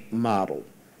same model.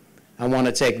 I want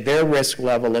to take their risk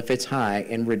level, if it's high,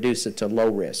 and reduce it to low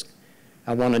risk.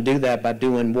 I want to do that by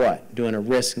doing what? Doing a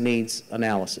risk needs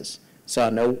analysis. So I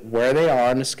know where they are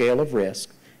on the scale of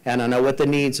risk, and I know what the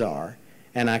needs are,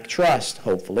 and I trust,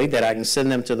 hopefully, that I can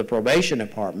send them to the probation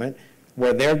department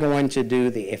where they're going to do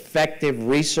the effective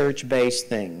research-based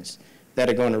things that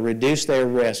are going to reduce their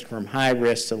risk from high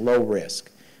risk to low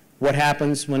risk. What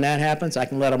happens when that happens? I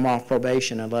can let them off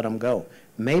probation and let them go.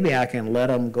 maybe I can let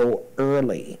them go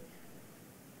early,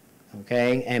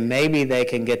 okay? And maybe they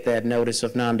can get that notice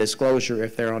of non-disclosure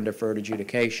if they're on deferred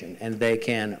adjudication, and they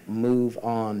can move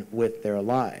on with their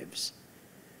lives.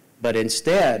 But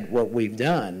instead, what we've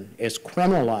done is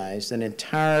criminalized an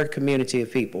entire community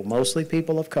of people, mostly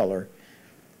people of color,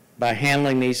 by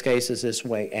handling these cases this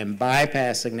way and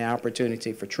bypassing the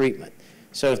opportunity for treatment.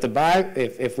 So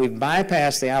if we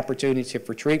bypass the opportunity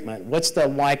for treatment, what's the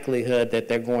likelihood that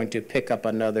they're going to pick up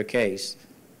another case?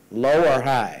 Low or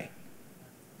high?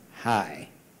 High.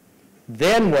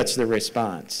 Then what's the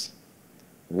response?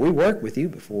 We worked with you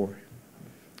before.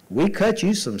 We cut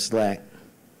you some slack.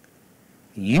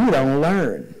 You don't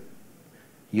learn.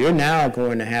 You're now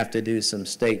going to have to do some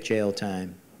state jail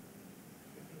time.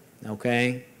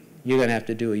 Okay? You're going to have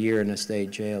to do a year in the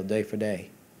state jail, day for day.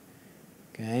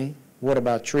 Okay? What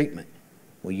about treatment?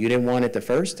 Well, you didn't want it the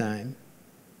first time,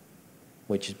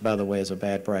 which, by the way, is a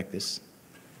bad practice.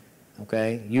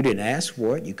 Okay? You didn't ask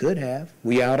for it. You could have.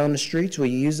 Were you out on the streets? Were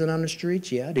you using it on the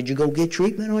streets? Yeah. Did you go get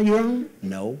treatment on your own?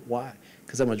 No. Why?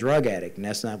 Because I'm a drug addict, and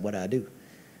that's not what I do.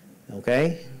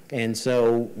 Okay? And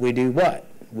so we do what?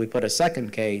 We put a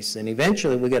second case, and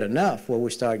eventually we get enough where we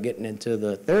start getting into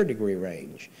the third-degree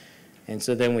range. And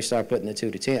so then we start putting the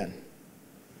 2 to 10.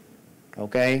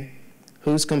 Okay?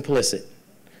 Who's complicit?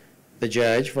 The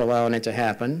judge for allowing it to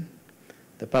happen,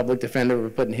 the public defender for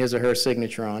putting his or her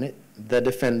signature on it, the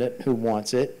defendant who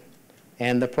wants it,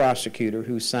 and the prosecutor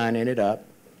who's signing it up,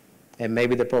 and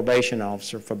maybe the probation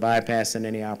officer for bypassing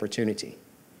any opportunity.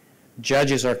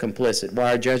 Judges are complicit.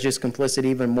 Why are judges complicit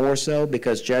even more so?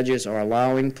 Because judges are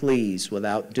allowing pleas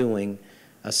without doing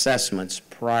assessments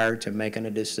prior to making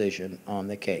a decision on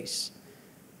the case.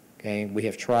 Okay, we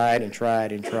have tried and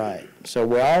tried and tried. So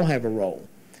we all have a role.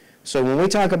 So when we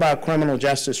talk about criminal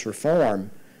justice reform,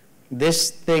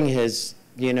 this thing has,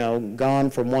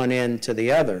 gone from one end to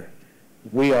the other.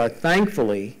 We are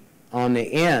thankfully on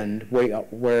the end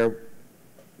where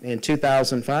in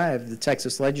 2005, the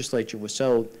Texas legislature was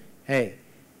told, hey,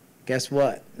 guess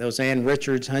what? Those Ann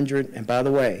Richards 100, and by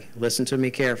the way, listen to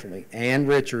me carefully, Ann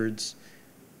Richards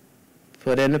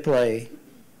put into play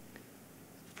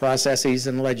processes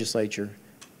in the legislature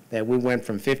that we went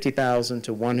from 50,000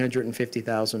 to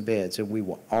 150,000 beds, and we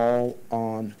were all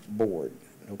on board,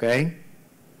 okay?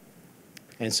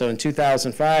 And so in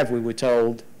 2005, we were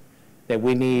told that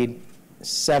we need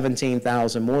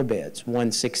 17,000 more beds,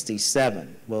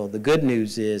 167. Well, the good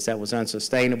news is that was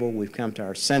unsustainable. We've come to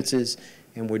our senses,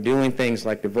 and we're doing things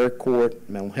like divert court,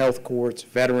 mental health courts,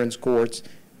 veterans courts.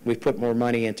 We've put more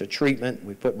money into treatment.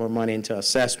 We've put more money into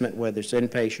assessment, whether it's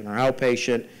inpatient or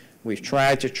outpatient. We've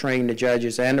tried to train the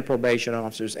judges and the probation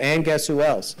officers, and guess who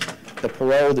else? The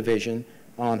parole division,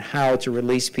 on how to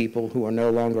release people who are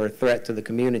no longer a threat to the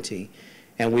community.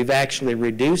 And we've actually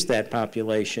reduced that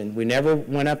population. We never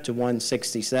went up to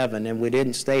 167, and we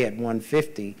didn't stay at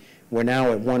 150. We're now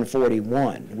at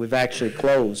 141. We've actually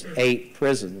closed 8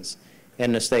 prisons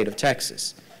in the state of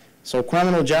Texas. So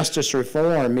criminal justice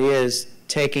reform is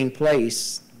taking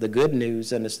place, the good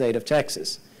news, in the state of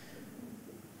Texas.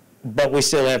 But we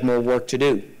still have more work to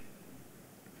do.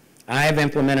 I have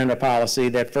implemented a policy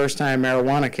that first-time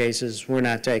marijuana cases, we're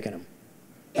not taking them,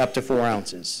 up to 4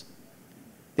 ounces.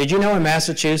 Did you know in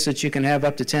Massachusetts you can have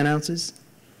up to 10 ounces?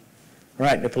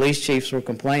 Right, the police chiefs were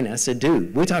complaining. I said,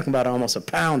 dude, we're talking about almost a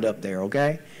pound up there,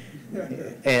 okay?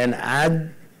 And I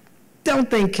don't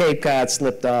think Cape Cod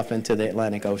slipped off into the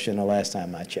Atlantic Ocean the last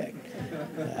time I checked.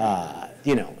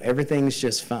 Everything's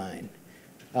just fine.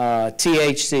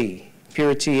 THC,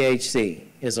 pure THC,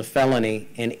 is a felony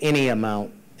in any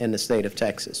amount in the state of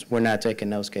Texas. We're not taking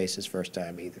those cases first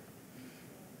time either.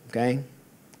 Okay?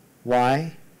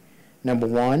 Why? Number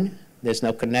one, there's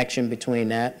no connection between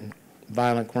that and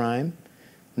violent crime.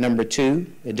 Number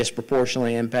two, it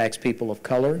disproportionately impacts people of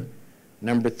color.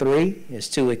 Number three, it's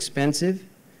too expensive,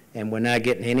 and we're not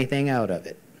getting anything out of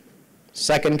it.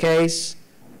 Second case,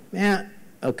 yeah,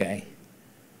 okay.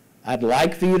 I'd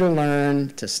like for you to learn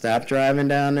to stop driving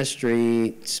down the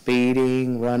street,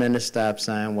 speeding, running a stop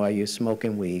sign while you're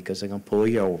smoking weed, because they're going to pull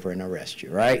you over and arrest you,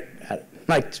 right? I'd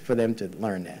like for them to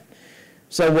learn that.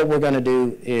 So what we're going to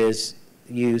do is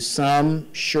use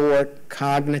some short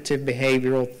cognitive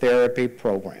behavioral therapy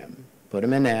program, put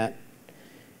them in that,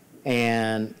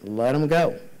 and let them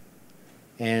go.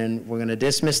 And we're going to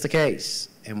dismiss the case,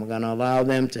 and we're going to allow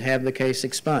them to have the case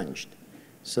expunged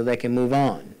so they can move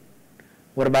on.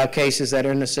 What about cases that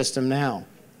are in the system now?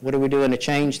 What are we doing to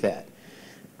change that?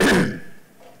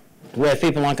 We have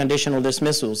people on conditional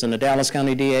dismissals, and the Dallas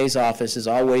County DA's office has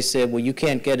always said, well, you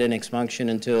can't get an expunction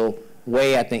until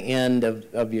way at the end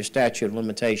of your statute of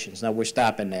limitations. Now, we're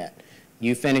stopping that.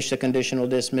 You finish the conditional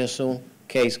dismissal,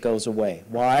 case goes away.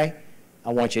 Why? I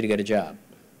want you to get a job.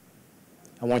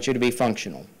 I want you to be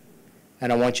functional.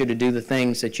 And I want you to do the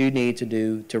things that you need to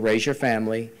do to raise your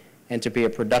family and to be a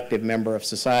productive member of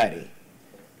society.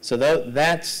 So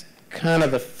that's kind of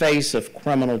the face of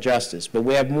criminal justice. But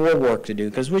we have more work to do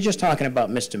because we're just talking about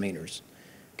misdemeanors.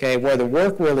 Okay, where the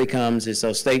work really comes is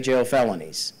those state jail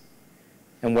felonies.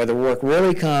 And where the work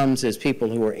really comes is people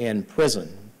who are in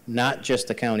prison, not just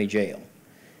the county jail.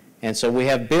 And so we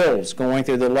have bills going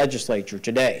through the legislature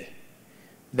today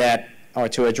that are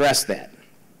to address that,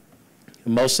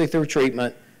 mostly through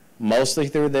treatment, mostly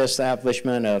through the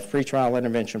establishment of pretrial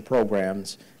intervention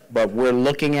programs, but we're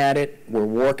looking at it, we're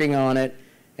working on it,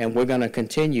 and we're going to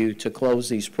continue to close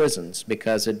these prisons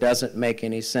because it doesn't make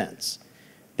any sense.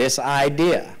 This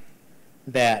idea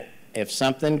that if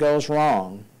something goes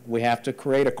wrong, we have to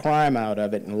create a crime out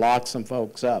of it and lock some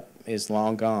folks up is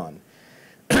long gone.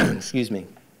 Excuse me.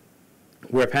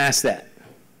 We're past that.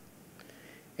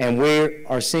 And we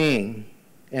are seeing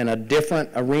in a different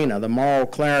arena the moral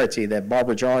clarity that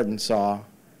Barbara Jordan saw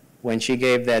when she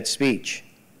gave that speech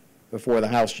before the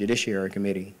House Judiciary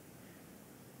Committee,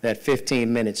 that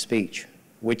 15-minute speech,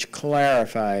 which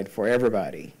clarified for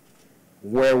everybody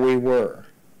where we were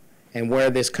and where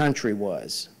this country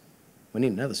was. We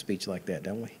need another speech like that,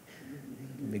 don't we?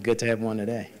 It'd be good to have one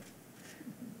today.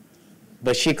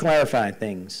 But she clarified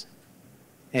things,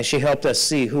 and she helped us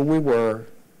see who we were,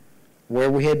 where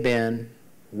we had been,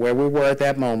 where we were at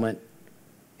that moment,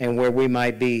 and where we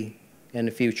might be in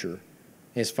the future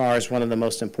as far as one of the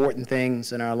most important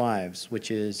things in our lives,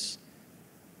 which is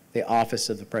the office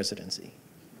of the presidency.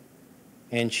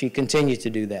 And she continued to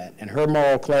do that. And her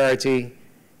moral clarity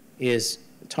is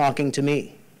talking to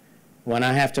me when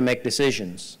I have to make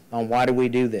decisions on why do we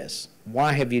do this?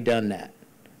 Why have you done that?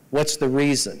 What's the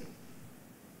reason?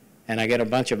 And I get a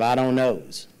bunch of I don't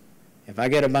knows. If I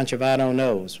get a bunch of I don't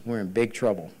knows, we're in big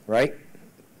trouble, right?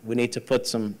 We need to put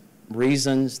some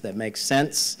reasons that make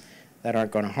sense, that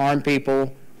aren't going to harm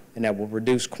people, and that will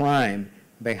reduce crime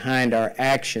behind our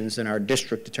actions in our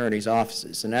district attorney's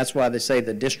offices. And that's why they say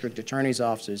the district attorney's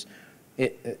office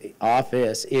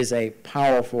is a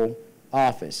powerful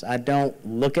office. I don't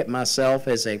look at myself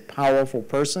as a powerful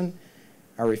person.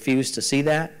 I refuse to see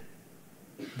that.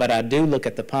 But I do look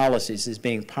at the policies as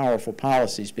being powerful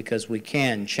policies because we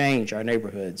can change our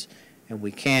neighborhoods and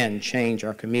we can change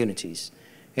our communities.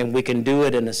 And we can do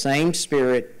it in the same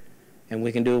spirit and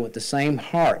we can do it with the same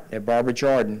heart that Barbara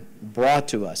Jordan brought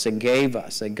to us and gave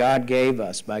us, that God gave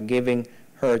us by giving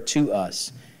her to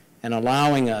us and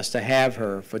allowing us to have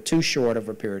her for too short of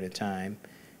a period of time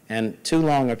and too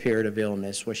long a period of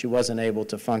illness where she wasn't able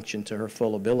to function to her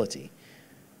full ability.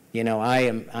 You know, I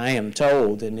am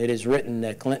told, and it is written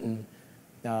that Clinton,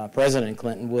 President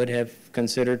Clinton would have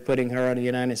considered putting her on the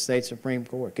United States Supreme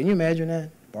Court. Can you imagine that?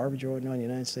 Barbara Jordan on the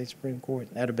United States Supreme Court?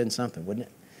 That would have been something, wouldn't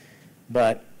it?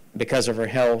 But because of her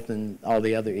health and all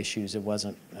the other issues, it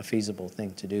wasn't a feasible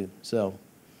thing to do. So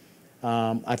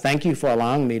I thank you for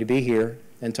allowing me to be here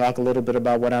and talk a little bit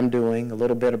about what I'm doing, a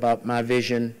little bit about my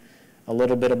vision, a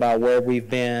little bit about where we've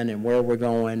been and where we're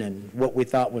going and what we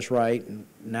thought was right and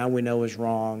now we know is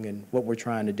wrong and what we're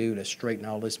trying to do to straighten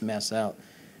all this mess out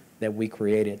that we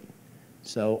created.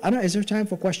 So, I don't know, is there time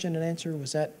for question and answer?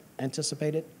 Was that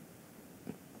anticipated?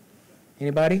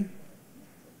 Anybody?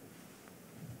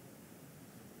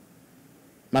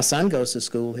 My son goes to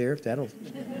school here, if that'll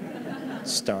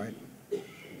start.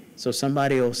 So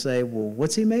somebody will say, well,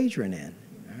 what's he majoring in?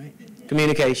 All right.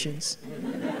 Communications.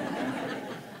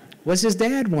 What's his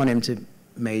dad want him to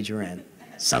major in?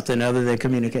 Something other than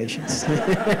communications.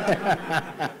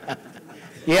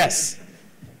 Yes.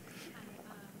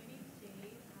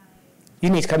 You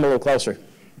need to come a little closer.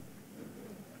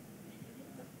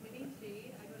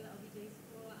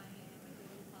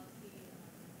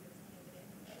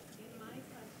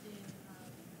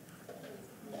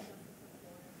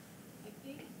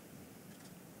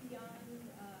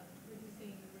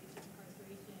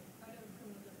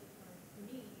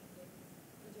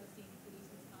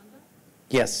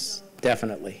 Yes,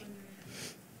 definitely.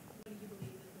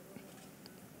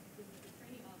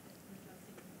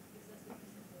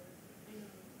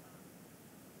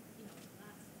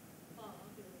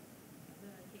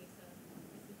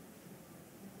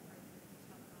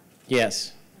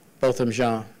 Yes, both of them,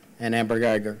 Jean and Amber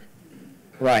Geiger.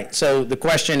 Right, so the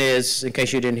question is, in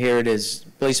case you didn't hear it, is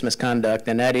police misconduct,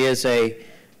 and that is a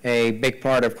big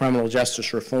part of criminal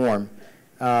justice reform.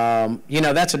 You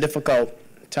know, that's a difficult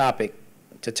topic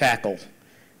to tackle.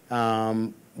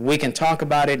 We can talk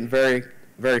about it very,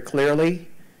 very clearly,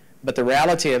 but the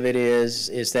reality of it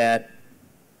is that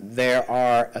there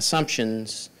are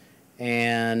assumptions,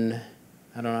 and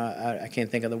I don't know, I can't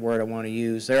think of the word I want to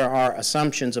use. There are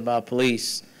assumptions about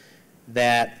police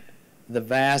that the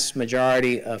vast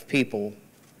majority of people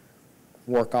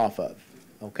work off of,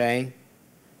 okay?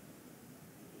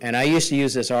 And I used to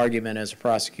use this argument as a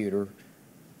prosecutor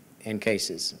in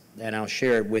cases, and I'll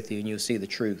share it with you and you'll see the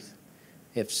truth.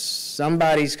 If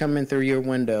somebody's coming through your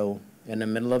window in the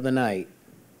middle of the night,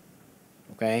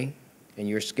 okay, and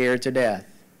you're scared to death,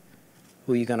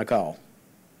 who are you going to call?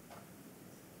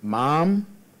 Mom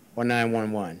or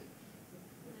 911?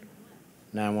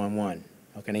 911.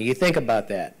 Okay, now you think about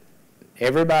that.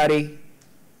 Everybody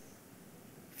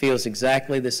feels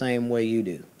exactly the same way you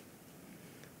do.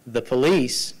 The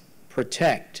police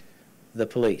protect the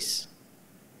police.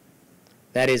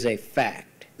 That is a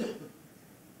fact.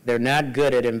 They're not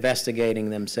good at investigating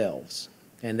themselves.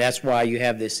 And that's why you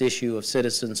have this issue of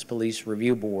citizens police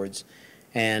review boards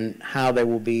and how they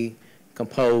will be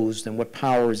composed and what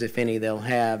powers, if any, they'll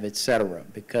have, et cetera,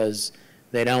 because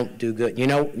they don't do good. You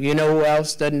know who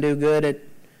else doesn't do good at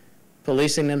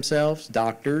policing themselves?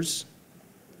 Doctors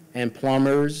and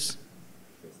plumbers,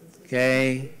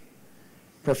 okay,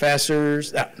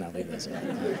 professors. Oh, no, leave this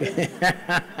alone.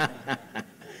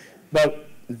 But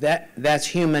that's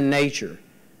human nature.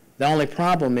 The only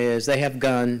problem is they have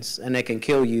guns and they can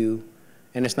kill you,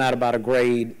 and it's not about a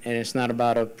grade, and it's not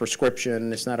about a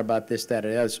prescription, it's not about this, that,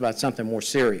 or the other. It's about something more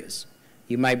serious.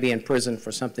 You might be in prison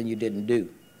for something you didn't do.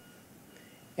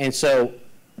 And so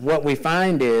what we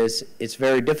find is it's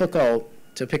very difficult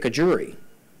to pick a jury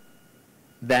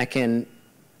that can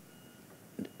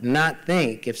not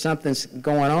think if something's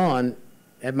going on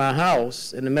at my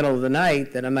house in the middle of the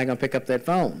night that I'm not going to pick up that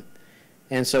phone.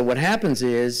 And so what happens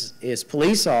is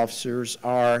police officers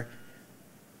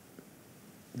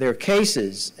their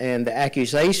cases and the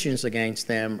accusations against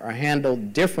them are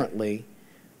handled differently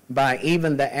by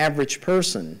even the average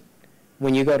person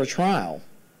when you go to trial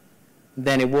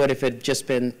than it would if it had just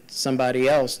been somebody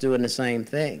else doing the same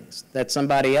things. That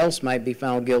somebody else might be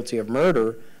found guilty of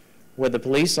murder where the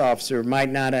police officer might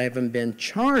not have even been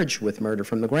charged with murder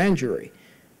from the grand jury,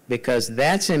 because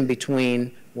that's in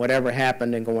between whatever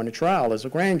happened and going to trial as a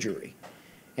grand jury.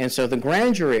 And so the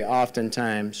grand jury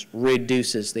oftentimes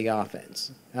reduces the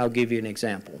offense. I'll give you an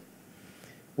example.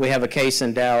 We have a case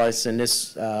in Dallas, and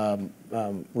this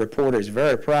reporter is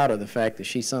very proud of the fact that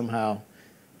she somehow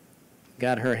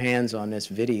got her hands on this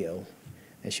video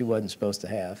that she wasn't supposed to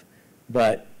have.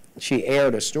 But she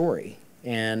aired a story,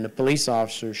 and the police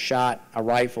officer shot a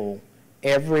rifle,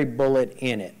 every bullet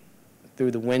in it,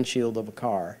 through the windshield of a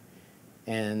car,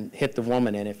 and hit the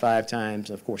woman in it 5 times,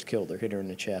 of course killed her, hit her in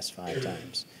the chest 5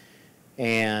 times.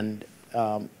 And,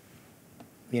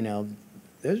 you know,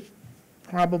 there's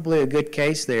probably a good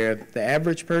case there. The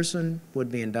average person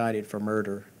would be indicted for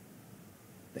murder.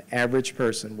 The average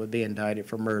person would be indicted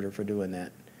for murder for doing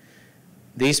that.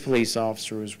 These police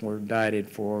officers were indicted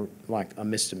for like a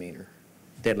misdemeanor,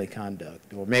 deadly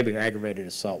conduct, or maybe aggravated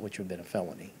assault, which would have been a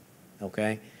felony,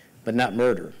 okay? But not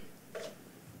murder.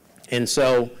 And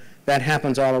so that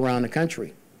happens all around the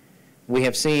country. We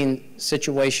have seen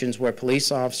situations where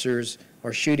police officers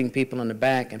are shooting people in the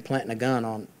back and planting a gun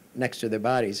on next to their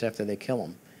bodies after they kill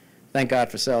them. Thank God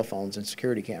for cell phones and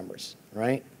security cameras,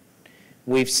 right?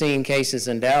 We've seen cases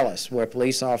in Dallas where a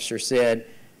police officer said,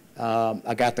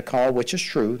 I got the call, which is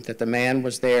true, that the man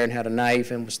was there and had a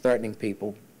knife and was threatening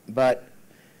people, but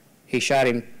he shot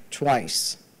him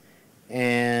twice.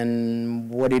 And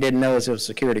what he didn't know is there was a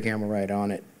security camera right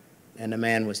on it. And the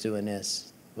man was doing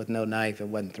this with no knife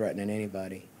and wasn't threatening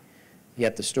anybody.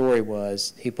 Yet the story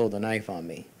was, he pulled a knife on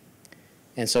me.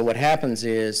 And so what happens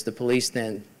is the police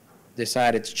then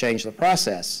decided to change the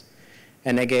process.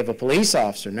 And they gave a police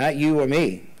officer, not you or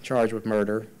me, charged with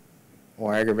murder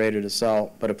or aggravated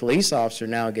assault, but a police officer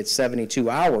now gets 72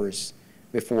 hours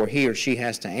before he or she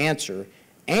has to answer.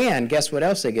 And guess what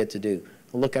else they get to do?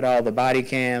 Look at all the body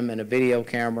cam and the video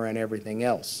camera and everything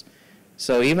else.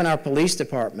 So even our police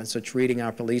departments are treating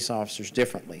our police officers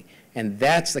differently. And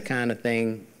that's the kind of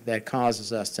thing that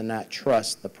causes us to not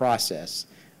trust the process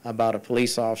about a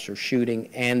police officer shooting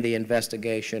and the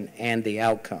investigation and the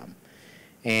outcome.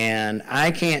 And I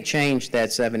can't change that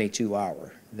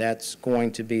 72-hour. That's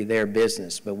going to be their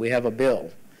business. But we have a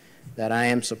bill that I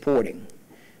am supporting.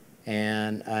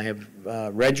 And I have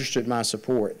registered my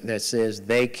support that says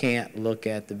they can't look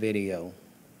at the video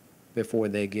before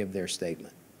they give their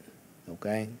statement.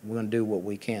 Okay? We're going to do what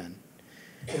we can.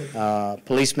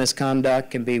 Police misconduct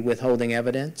can be withholding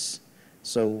evidence.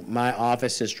 So my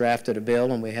office has drafted a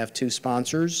bill, and we have 2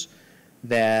 sponsors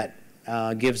that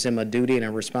gives them a duty and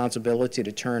a responsibility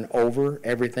to turn over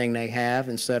everything they have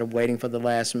instead of waiting for the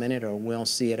last minute or we don't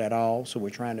see it at all. So we're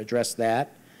trying to address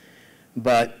that.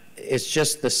 But it's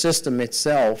just the system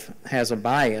itself has a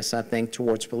bias, I think,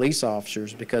 towards police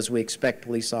officers because we expect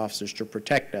police officers to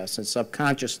protect us, and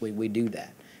subconsciously we do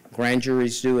that. Grand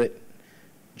juries do it,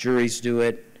 juries do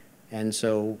it, and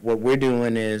so what we're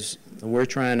doing is we're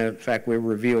trying to, in fact, we're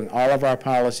reviewing all of our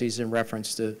policies in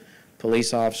reference to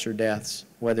police officer deaths,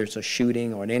 whether it's a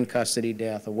shooting or an in-custody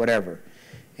death or whatever.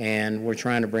 And we're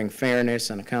trying to bring fairness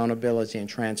and accountability and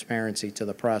transparency to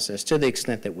the process to the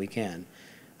extent that we can.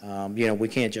 You know, we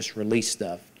can't just release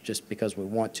stuff just because we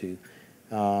want to.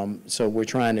 So we're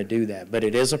trying to do that. But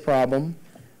it is a problem.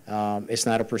 It's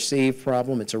not a perceived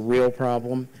problem. It's a real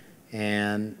problem.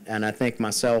 And I think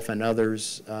myself and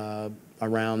others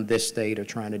around this state are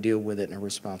trying to deal with it in a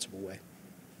responsible way.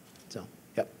 So,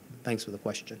 yep. Thanks for the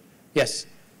question. Yes?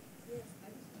 Yes, I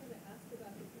just wanted to ask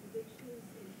about the convictions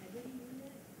integrity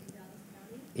unit in Dallas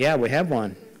County. Yeah, we have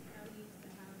one. First counties to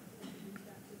have introduced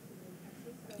that system in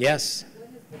Texas. So Yes. what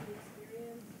has been the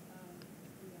experience?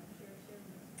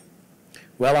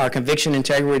 Share. Well, our conviction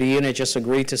integrity unit just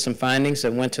agreed to some findings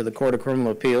and went to the Court of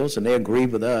Criminal Appeals, and they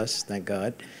agreed with us, thank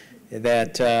God,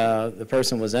 that the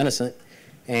person was innocent.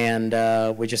 And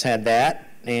we just had that.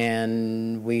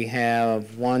 And we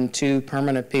have 2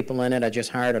 permanent people in it. I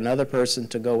just hired another person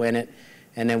to go in it.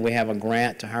 And then we have a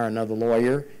grant to hire another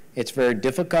lawyer. It's very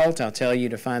difficult, I'll tell you,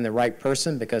 to find the right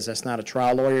person because that's not a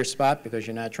trial lawyer spot because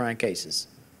you're not trying cases.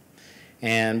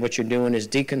 And what you're doing is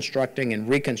deconstructing and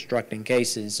reconstructing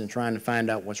cases and trying to find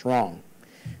out what's wrong.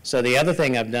 So the other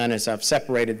thing I've done is I've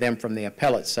separated them from the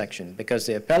appellate section because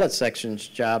the appellate section's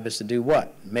job is to do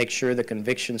what? Make sure the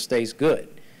conviction stays good.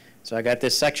 So I got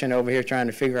this section over here trying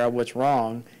to figure out what's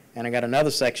wrong, and I got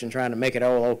another section trying to make it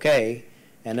all okay,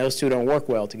 and those two don't work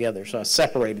well together, so I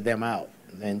separated them out.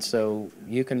 And so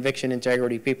you conviction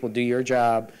integrity people do your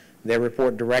job. They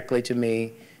report directly to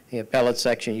me. The appellate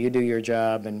section, you do your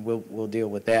job, and we'll deal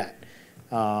with that.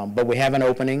 But we have an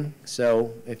opening,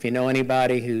 so if you know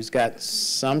anybody who's got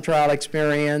some trial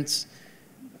experience,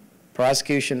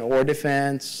 prosecution or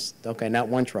defense, okay, not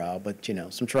one trial, but you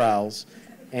know, some trials,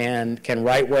 and can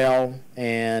write well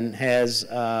and has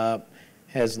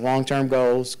long-term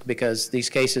goals because these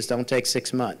cases don't take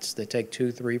 6 months. They take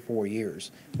 2, 3, 4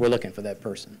 years. We're looking for that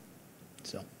person.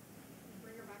 So.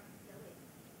 Bring her back from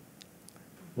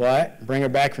Philly. What? Bring her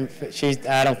back from,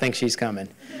 I don't think she's coming.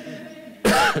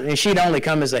 And she'd only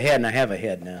come as a head, and I have a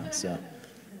head now, so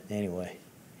anyway.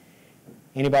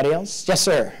 Anybody else? Yes,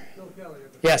 sir. Bill Kelly.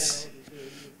 Yes.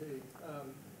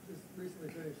 Just recently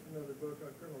finished another book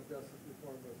on criminal justice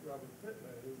reform with Robert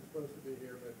Pittman, who was supposed to be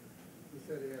here, but he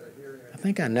said he had a hearing. I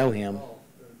think I know him. Or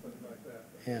something like that.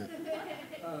 Yeah.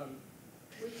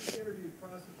 We interviewed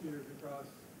prosecutors across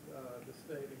the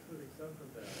state, including some from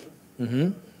Dallas.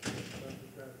 Mm-hmm. Some from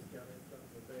Travis County, some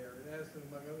from there, and asked them,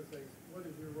 among other things, what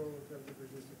is your role in terms of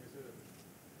reducing recidivism?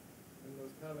 And the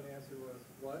most common answer was,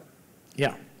 what?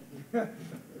 Yeah.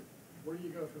 Where do you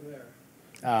go from there?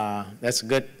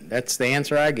 That's the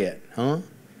answer I get, huh?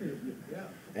 Yeah.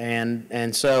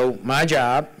 And so my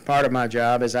job, part of my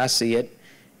job as I see it,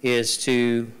 is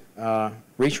to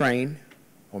retrain,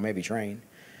 or maybe train,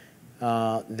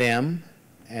 them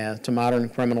to modern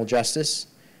criminal justice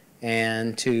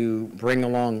and to bring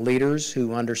along leaders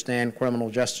who understand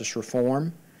criminal justice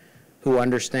reform, who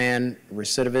understand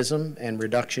recidivism and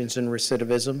reductions in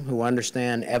recidivism, who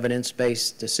understand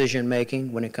evidence-based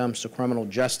decision-making when it comes to criminal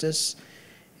justice.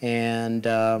 And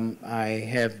I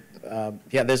have,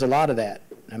 there's a lot of that.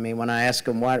 I mean, when I ask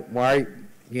them why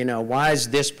is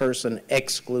this person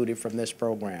excluded from this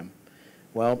program?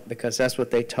 Well, because that's what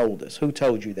they told us. Who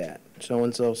told you that?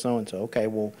 So-and-so, so-and-so. Okay,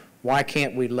 well, why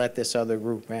can't we let this other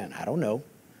group in? I don't know.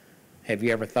 Have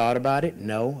you ever thought about it?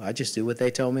 No, I just do what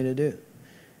they told me to do.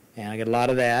 And I get a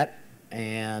lot of that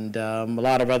and a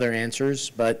lot of other answers.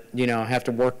 But, you know, I have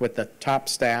to work with the top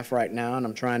staff right now, and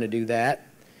I'm trying to do that,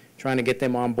 trying to get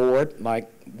them on board.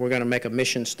 Like, we're going to make a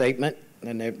mission statement.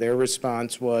 And their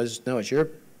response was, no, you're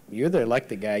the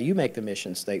elected guy. You make the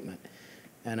mission statement.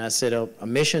 And I said, a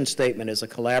mission statement is a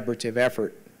collaborative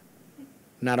effort,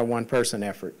 not a one-person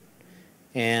effort.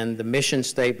 And the mission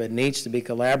statement needs to be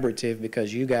collaborative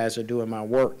because you guys are doing my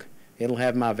work. It'll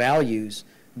have my values,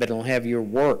 but it'll have your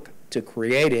work to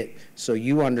create it so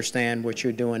you understand what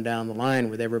you're doing down the line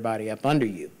with everybody up under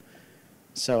you.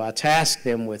 So I tasked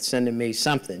them with sending me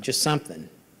something, just something.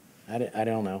 I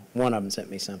don't know. One of them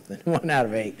sent me something, 1 out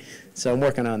of 8. So I'm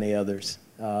working on the others.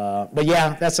 But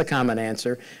yeah, that's a common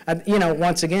answer. You know,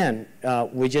 once again,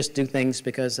 we just do things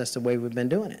because that's the way we've been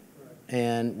doing it.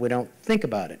 And we don't think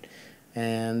about it.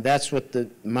 And that's what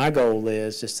my goal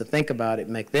is to think about it,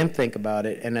 make them think about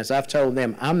it. And as I've told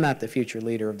them, I'm not the future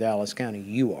leader of Dallas County,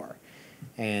 you are.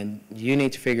 And you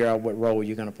need to figure out what role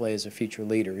you're going to play as a future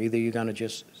leader. Either you're going to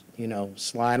just,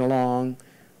 slide along,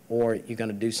 or you're going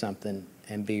to do something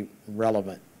and be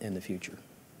relevant in the future.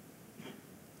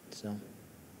 So,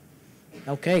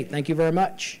 okay, thank you very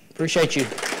much. Appreciate you.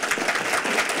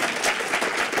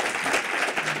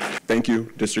 Thank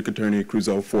you, District Attorney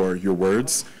Creuzot, for your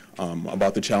words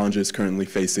about the challenges currently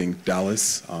facing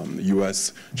Dallas, the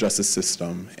U.S. justice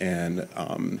system, and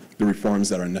the reforms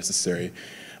that are necessary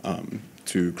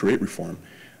to create reform.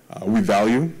 We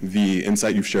value the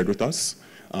insight you've shared with us.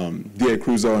 DA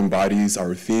Creuzot embodies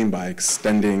our theme by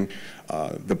extending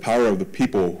the power of the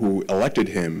people who elected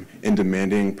him in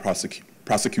demanding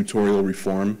prosecutorial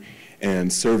reform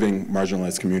and serving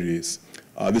marginalized communities.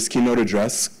 This keynote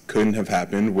address couldn't have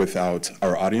happened without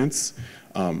our audience,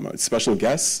 special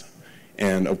guests,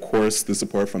 and of course the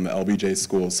support from the LBJ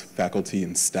School's faculty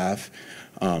and staff.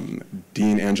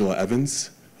 Dean Angela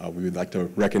Evans, we would like to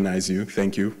recognize you.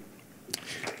 Thank you.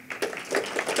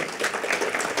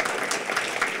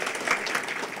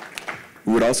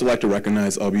 We would also like to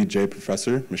recognize LBJ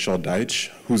Professor Michelle Deitch,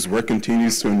 whose work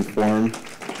continues to inform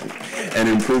and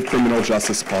improve criminal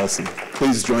justice policy.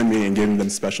 Please join me in giving them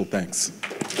special thanks.